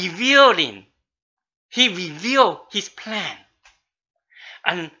 of revealing. He revealed his plan.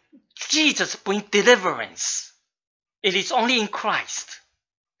 And Jesus brings deliverance. It is only in Christ.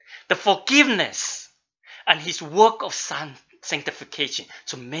 the forgiveness, and his work of sanctification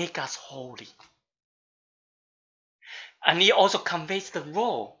to make us holy. And he also conveys the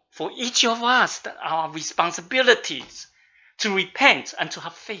role for each of us, that our responsibilities to repent and to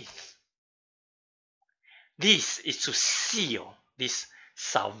have faith. This is to seal this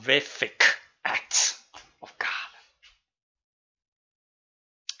salvific act of God.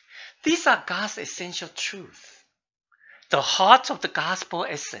 These are God's essential truth, the heart of the gospel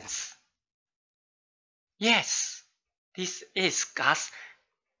essence. Yes, this is God's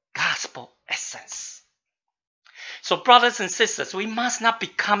gospel essence. So brothers and sisters, we must not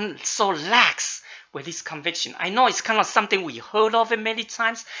become so lax with this conviction. I know it's kind of something we heard of it many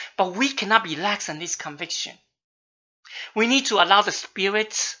times, but we cannot be lax in this conviction. We need to allow the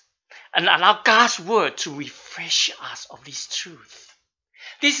Spirit and allow God's word to refresh us of this truth.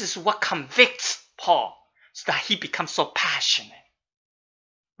 This is what convicts Paul, so that he becomes so passionate.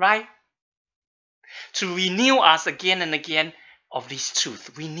 Right? To renew us again and again of this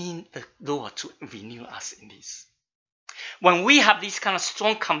truth. We need the Lord to renew us in this. When we have this kind of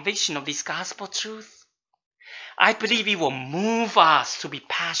strong conviction of this gospel truth, I believe it will move us to be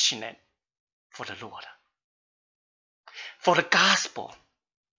passionate for the Lord, for the gospel,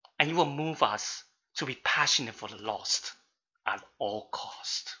 and it will move us to be passionate for the lost at all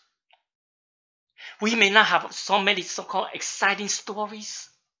cost. We may not have so many so-called exciting stories,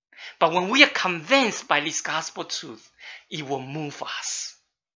 but when we are convinced by this gospel truth, it will move us.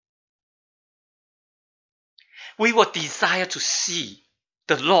 We will desire to see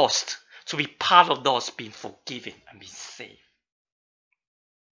the lost, to be part of those being forgiven and being saved.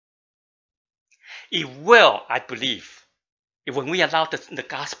 It will, I believe, when we allow the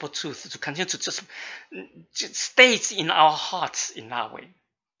gospel truth to continue to just stay in our hearts in that way,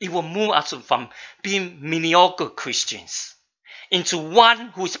 it will move us from being mediocre Christians into one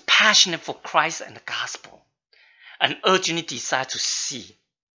who is passionate for Christ and the gospel, and urgently desire to see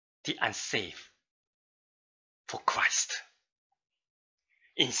the unsaved for Christ.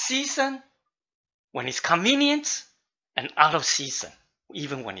 In season, when it's convenient, and out of season,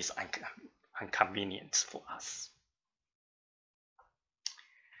 even when it's inconvenient for us.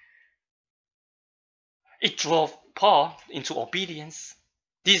 It drove Paul into obedience.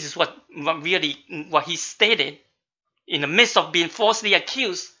 This is what he stated. In the midst of being falsely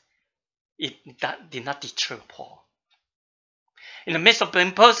accused, that did not deter Paul. In the midst of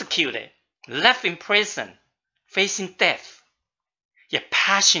being persecuted, left in prison, facing death, yet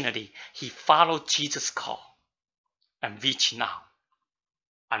passionately he followed Jesus' call and reached out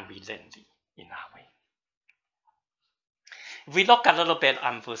unrelentingly in that way. If we look a little bit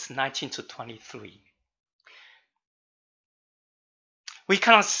on verse 19 to 23, we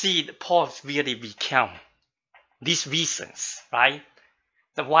cannot see that Paul really recount these reasons, right?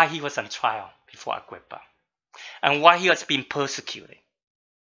 That why he was on trial before Agrippa and why he was being persecuted.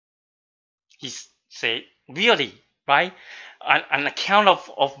 He said, really, right? An account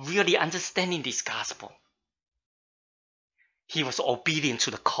of really understanding this gospel. He was obedient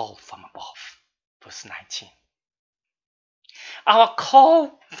to the call from above. Verse 19. Our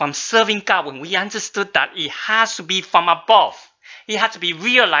call from serving God, when we understood that it has to be from above, it has to be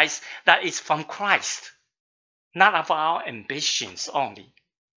realized that it's from Christ, not of our ambitions only,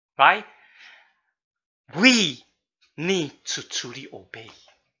 right? We need to truly obey.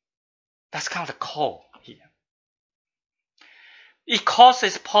 That's kind of the call here. It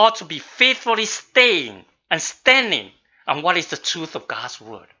causes Paul to be faithfully staying and standing on what is the truth of God's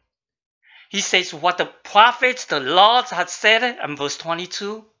word. He says what the prophets, the laws had said in verse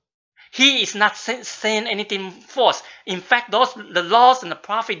 22. He is not saying anything false. In fact, the laws and the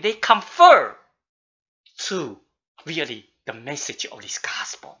prophet, they confer to really the message of this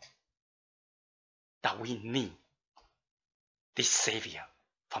gospel. That we need this Savior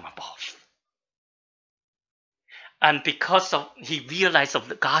from above. And because he realized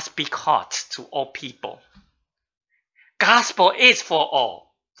of God's big heart to all people. Gospel is for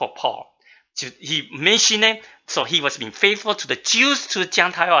all, for Paul. He mentioned it, so he was being faithful to the Jews, to the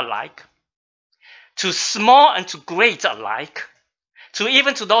Gentiles alike, to small and to great alike, to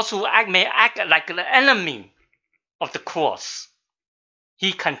even to those who may act like the enemy of the cross.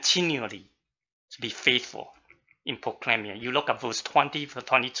 He continually to be faithful in proclaiming. You look at verse 20, verse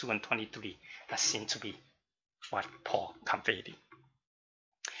 22, and 23. That seems to be what Paul conveyed.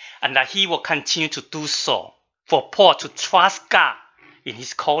 And that he will continue to do so for Paul to trust God in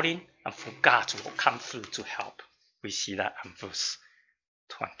his calling and for God to come through to help. We see that in verse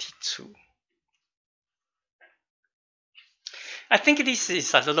 22. I think this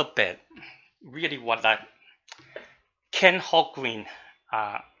is a little bit really what Ken Hallgreen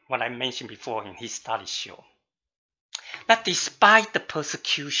what I mentioned before in his study show, that despite the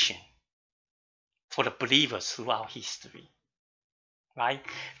persecution for the believers throughout history, right,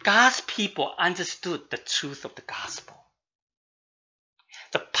 God's people understood the truth of the gospel,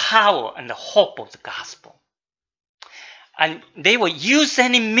 the power and the hope of the gospel. And they will use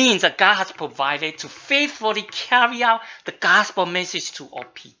any means that God has provided to faithfully carry out the gospel message to all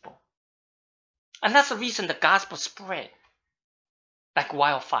people. And that's the reason the gospel spread like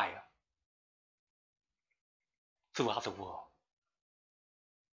wildfire throughout the world.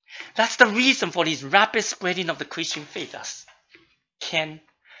 That's the reason for this rapid spreading of the Christian faith, as Ken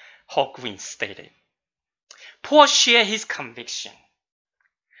Hallgreen stated. Paul shared his conviction,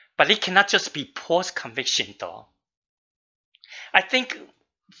 but it cannot just be Paul's conviction though. I think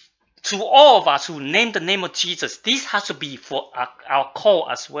to all of us who name the name of Jesus, this has to be for our call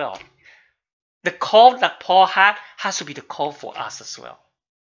as well. The call that Paul had has to be the call for us as well.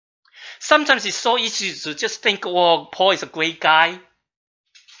 Sometimes it's so easy to just think, oh, Paul is a great guy.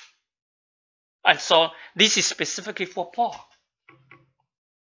 And so this is specifically for Paul.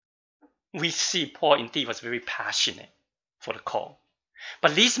 We see Paul indeed was very passionate for the call.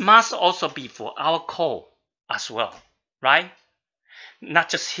 But this must also be for our call as well, right? Not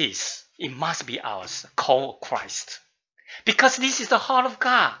just his, it must be ours, the call of Christ. Because this is the heart of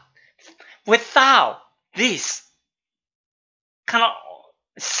God. Without this kind of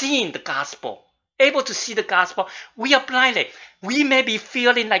seeing the gospel, able to see the gospel, we are blinded. We may be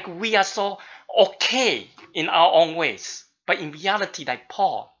feeling like we are so okay in our own ways. But in reality, like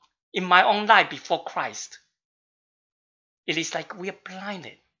Paul, in my own life before Christ, it is like we are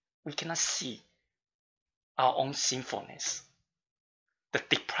blinded. We cannot see our own sinfulness, the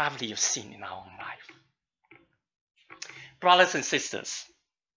depravity of sin in our own life. Brothers and sisters,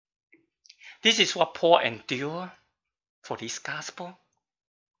 this is what Paul endured for this gospel.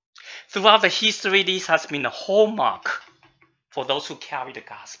 Throughout the history, this has been a hallmark for those who carry the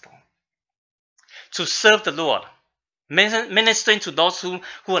gospel. To serve the Lord, ministering to those who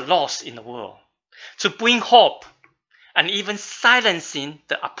are lost in the world, to bring hope, and even silencing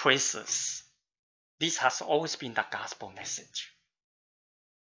the oppressors. This has always been the gospel message.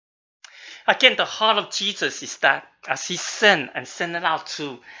 Again, the heart of Jesus is that as he sent it out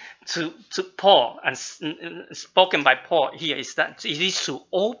to Paul and spoken by Paul here, is that it is to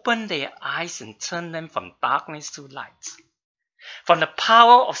open their eyes and turn them from darkness to light, from the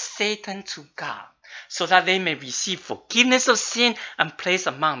power of Satan to God, so that they may receive forgiveness of sin and place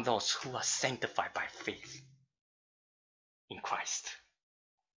among those who are sanctified by faith in Christ.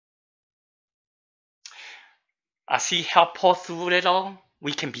 As he helped Paul through it all,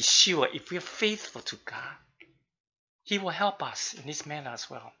 we can be sure if we are faithful to God, he will help us in this manner as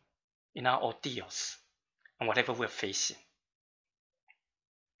well, in our ordeals and whatever we're facing.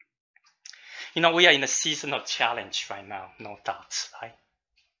 You know, we are in a season of challenge right now, no doubt, right?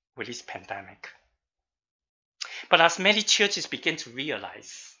 With this pandemic. But as many churches begin to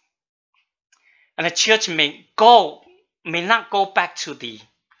realize, and the church may not go back to the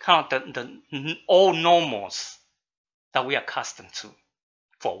kind of the old normals that we are accustomed to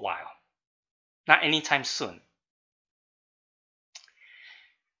for a while. Not anytime soon.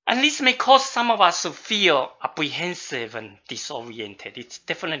 And this may cause some of us to feel apprehensive and disoriented. It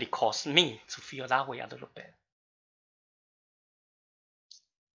definitely caused me to feel that way a little bit.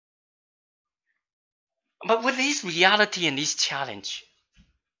 But with this reality and this challenge,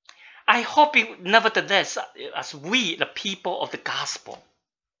 I hope it, nevertheless, as we, the people of the gospel,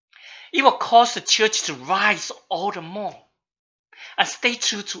 it will cause the church to rise all the more and stay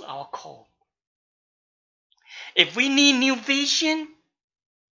true to our call. If we need new vision,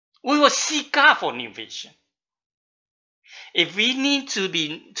 we will seek God for new vision. If we need to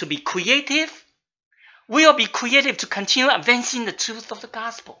be creative, we will be creative to continue advancing the truth of the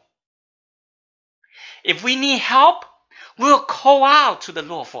gospel. If we need help, we will call out to the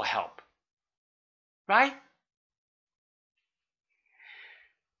Lord for help. Right?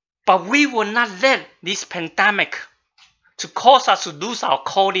 But we will not let this pandemic to cause us to lose our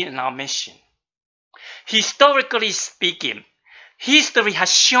calling and our mission. Historically speaking, history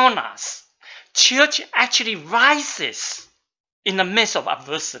has shown us church actually rises in the midst of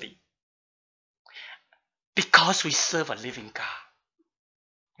adversity because we serve a living God.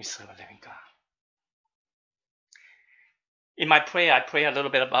 We serve a living God. In my prayer, I pray a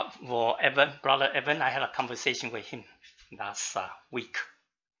little bit about for Evan, Brother Evan. I had a conversation with him last week.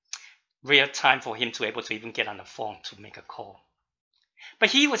 Real time for him to able to even get on the phone to make a call. But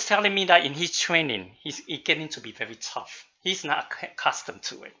he was telling me that in his training, he's getting to be very tough. He's not accustomed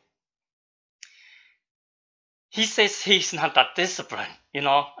to it. He says he's not that disciplined, you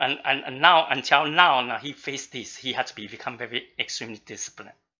know, and now, until now, he faced this. He had to become very extremely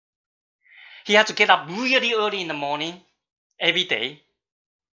disciplined. He had to get up really early in the morning, every day.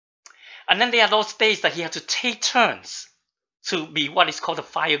 And then there are those days that he had to take turns to be what is called a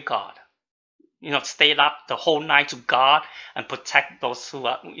fire guard. You know, stay up the whole night to guard and protect those who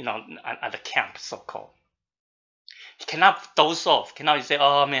are, you know, at the camp, so-called. He cannot doze off. Cannot say,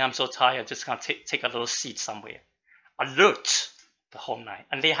 oh man, I'm so tired, just gonna take a little seat somewhere. Alert the whole night.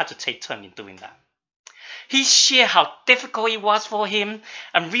 And they had to take turn in doing that. He shared how difficult it was for him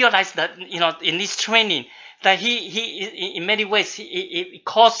and realized that, you know, in this training, that he in many ways, it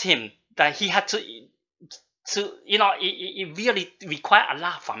caused him that he had to you know, it really required a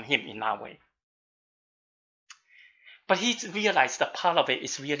lot from him in that way. But he realized that part of it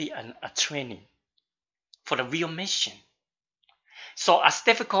is really a training for the real mission. So as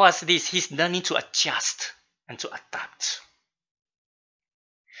difficult as it is, he's learning to adjust and to adapt.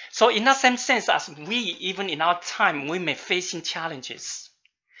 So in that same sense, as we, even in our time, we may facing challenges.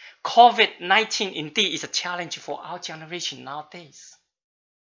 COVID-19 indeed is a challenge for our generation nowadays.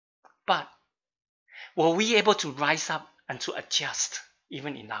 But were we able to rise up and to adjust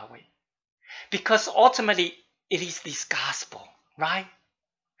even in that way? Because ultimately, it is this gospel, right?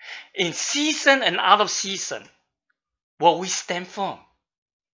 In season and out of season, will we stand firm?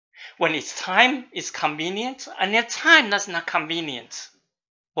 When it's time, it's convenient, and at time that's not convenient,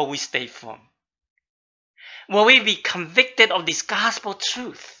 will we stay firm? Will we be convicted of this gospel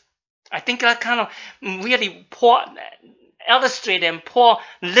truth? I think that kind of really illustrate and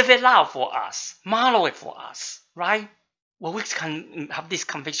live it out for us, model it for us, right? Well, we can have this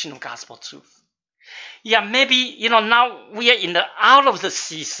conviction of gospel truth. Yeah, maybe, you know, now we are in the out of the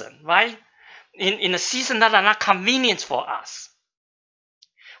season, right? In a season that are not convenient for us.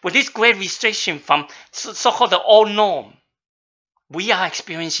 With this great restriction from so-called the old norm, we are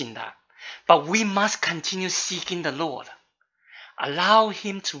experiencing that. But we must continue seeking the Lord. Allow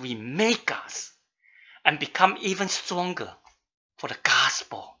Him to remake us and become even stronger for the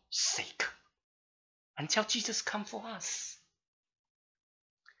gospel's sake until Jesus comes for us.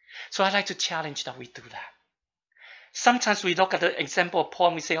 So I'd like to challenge that we do that. Sometimes we look at the example of Paul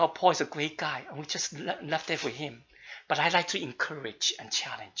and we say, oh, Paul is a great guy, and we just left it with him. But I'd like to encourage and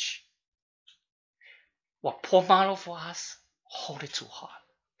challenge. What Paul modeled for us, hold it to heart.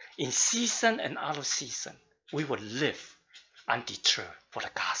 In season and out of season, we will live undeterred for the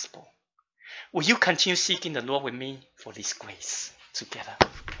gospel. Will you continue seeking the Lord with me for this grace together?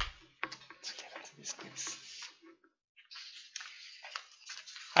 Together to this grace.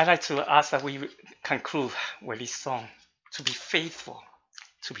 I'd like to ask that we conclude with this song, to be faithful,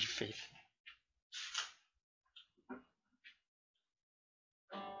 to be faithful.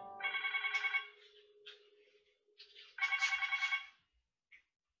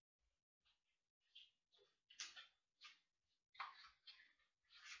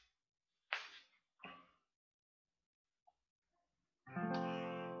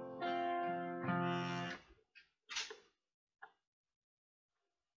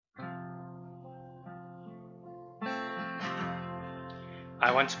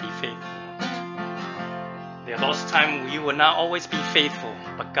 I want to be faithful. There are those times we will not always be faithful,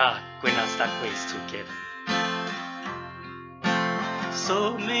 but God grant us that grace together.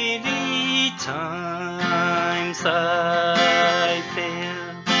 So many times I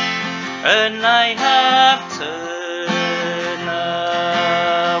failed, and I have turned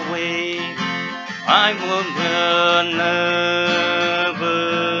away. I will never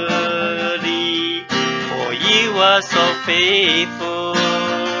leave, for you are so faithful.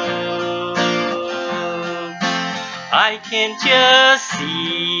 I can just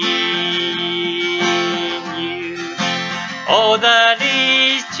see in you all that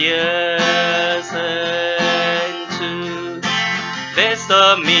is just and true. There's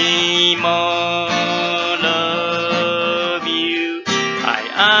a me more love you. I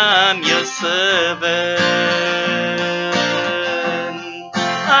am your servant.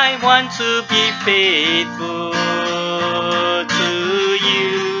 I want to be faithful to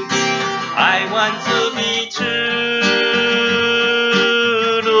you. I want to be true.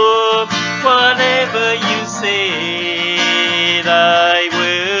 Whatever you say, I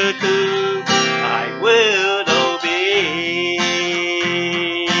will do, I will obey.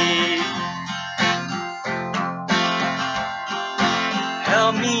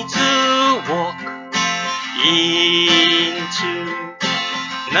 Help me to walk in truth,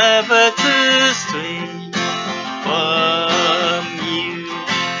 never to stray from you.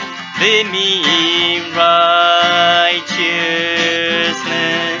 Lead me in righteousness.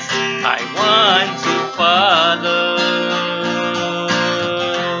 I want to follow.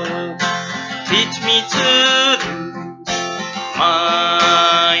 Teach me to lose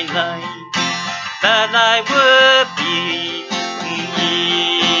my life, that I would be in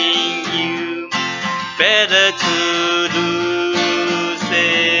you. Better to lose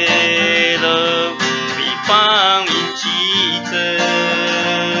it all, be found in Jesus.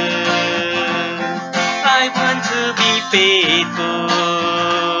 I want to be faithful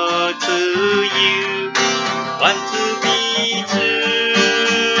to you, want to be true,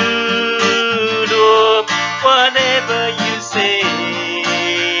 Lord. Whatever you say,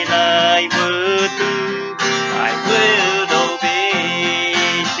 I will do, I will obey.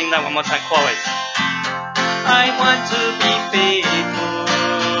 Sing that one more time, chorus. I want to be faithful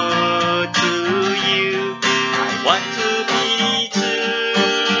to you, I want to be true,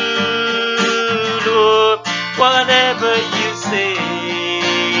 Lord. Whatever you say,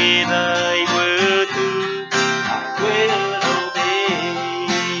 I will do, I will obey,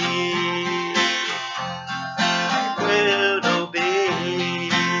 I will obey.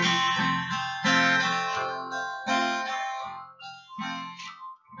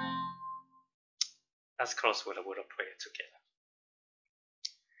 Let's close with a word of prayer together.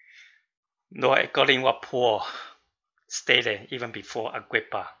 Lord, according to what Paul stated even before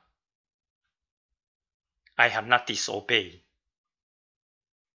Agrippa, I have not disobeyed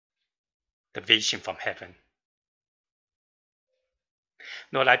the vision from heaven.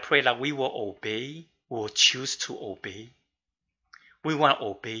 Lord, I pray that we will obey, we will choose to obey. We want to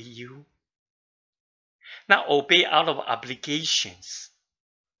obey you. Not obey out of obligations,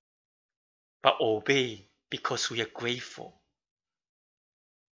 but obey because we are grateful.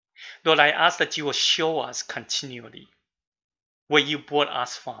 Lord, I ask that you will show us continually where you brought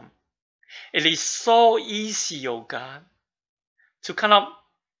us from. It is so easy, oh God, to kind of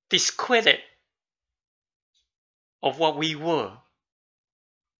discredit of what we were.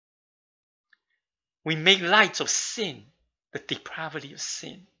 We make light of sin, the depravity of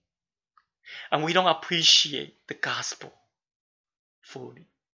sin, and we don't appreciate the gospel fully.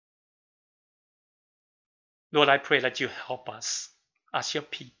 Lord, I pray that you help us as your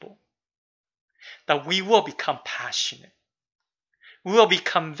people, that we will become passionate. We will be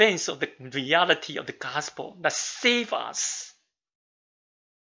convinced of the reality of the gospel that saves us.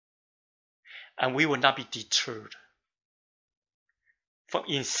 And we will not be deterred from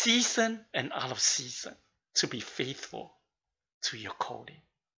in season and out of season to be faithful to your calling.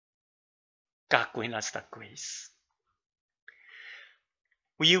 God, grant us that grace.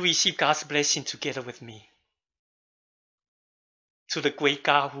 Will you receive God's blessing together with me? To the great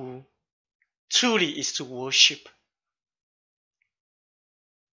God who truly is to worship.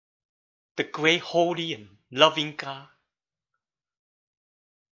 The great, holy, and loving God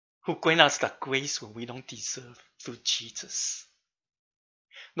who grant us that grace when we don't deserve through Jesus.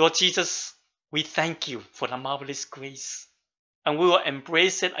 Lord Jesus, we thank you for the marvelous grace, and we will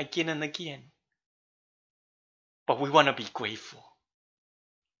embrace it again and again. But we want to be grateful.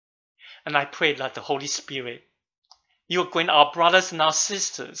 And I pray that the Holy Spirit, you will grant our brothers and our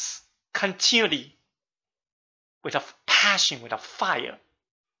sisters continually with a passion, with a fire,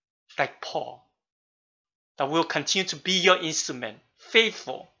 like Paul, that we'll continue to be your instrument,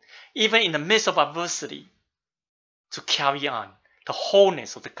 faithful, even in the midst of adversity, to carry on the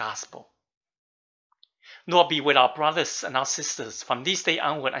wholeness of the gospel. Lord, be with our brothers and our sisters from this day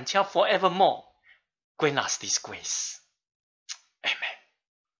onward until forevermore. Grant us this grace. Amen.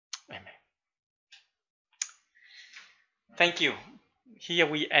 Amen. Thank you. Here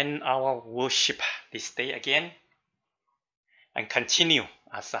we end our worship this day again, and continue,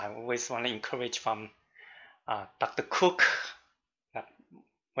 as I always want to encourage from Dr. Cook, that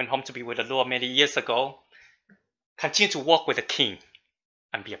went home to be with the Lord many years ago. Continue to walk with the King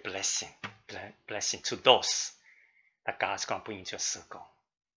and be a blessing to those that God's going to bring into your circle.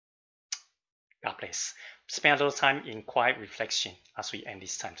 God bless. Spend a little time in quiet reflection as we end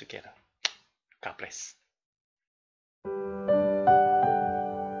this time together. God bless.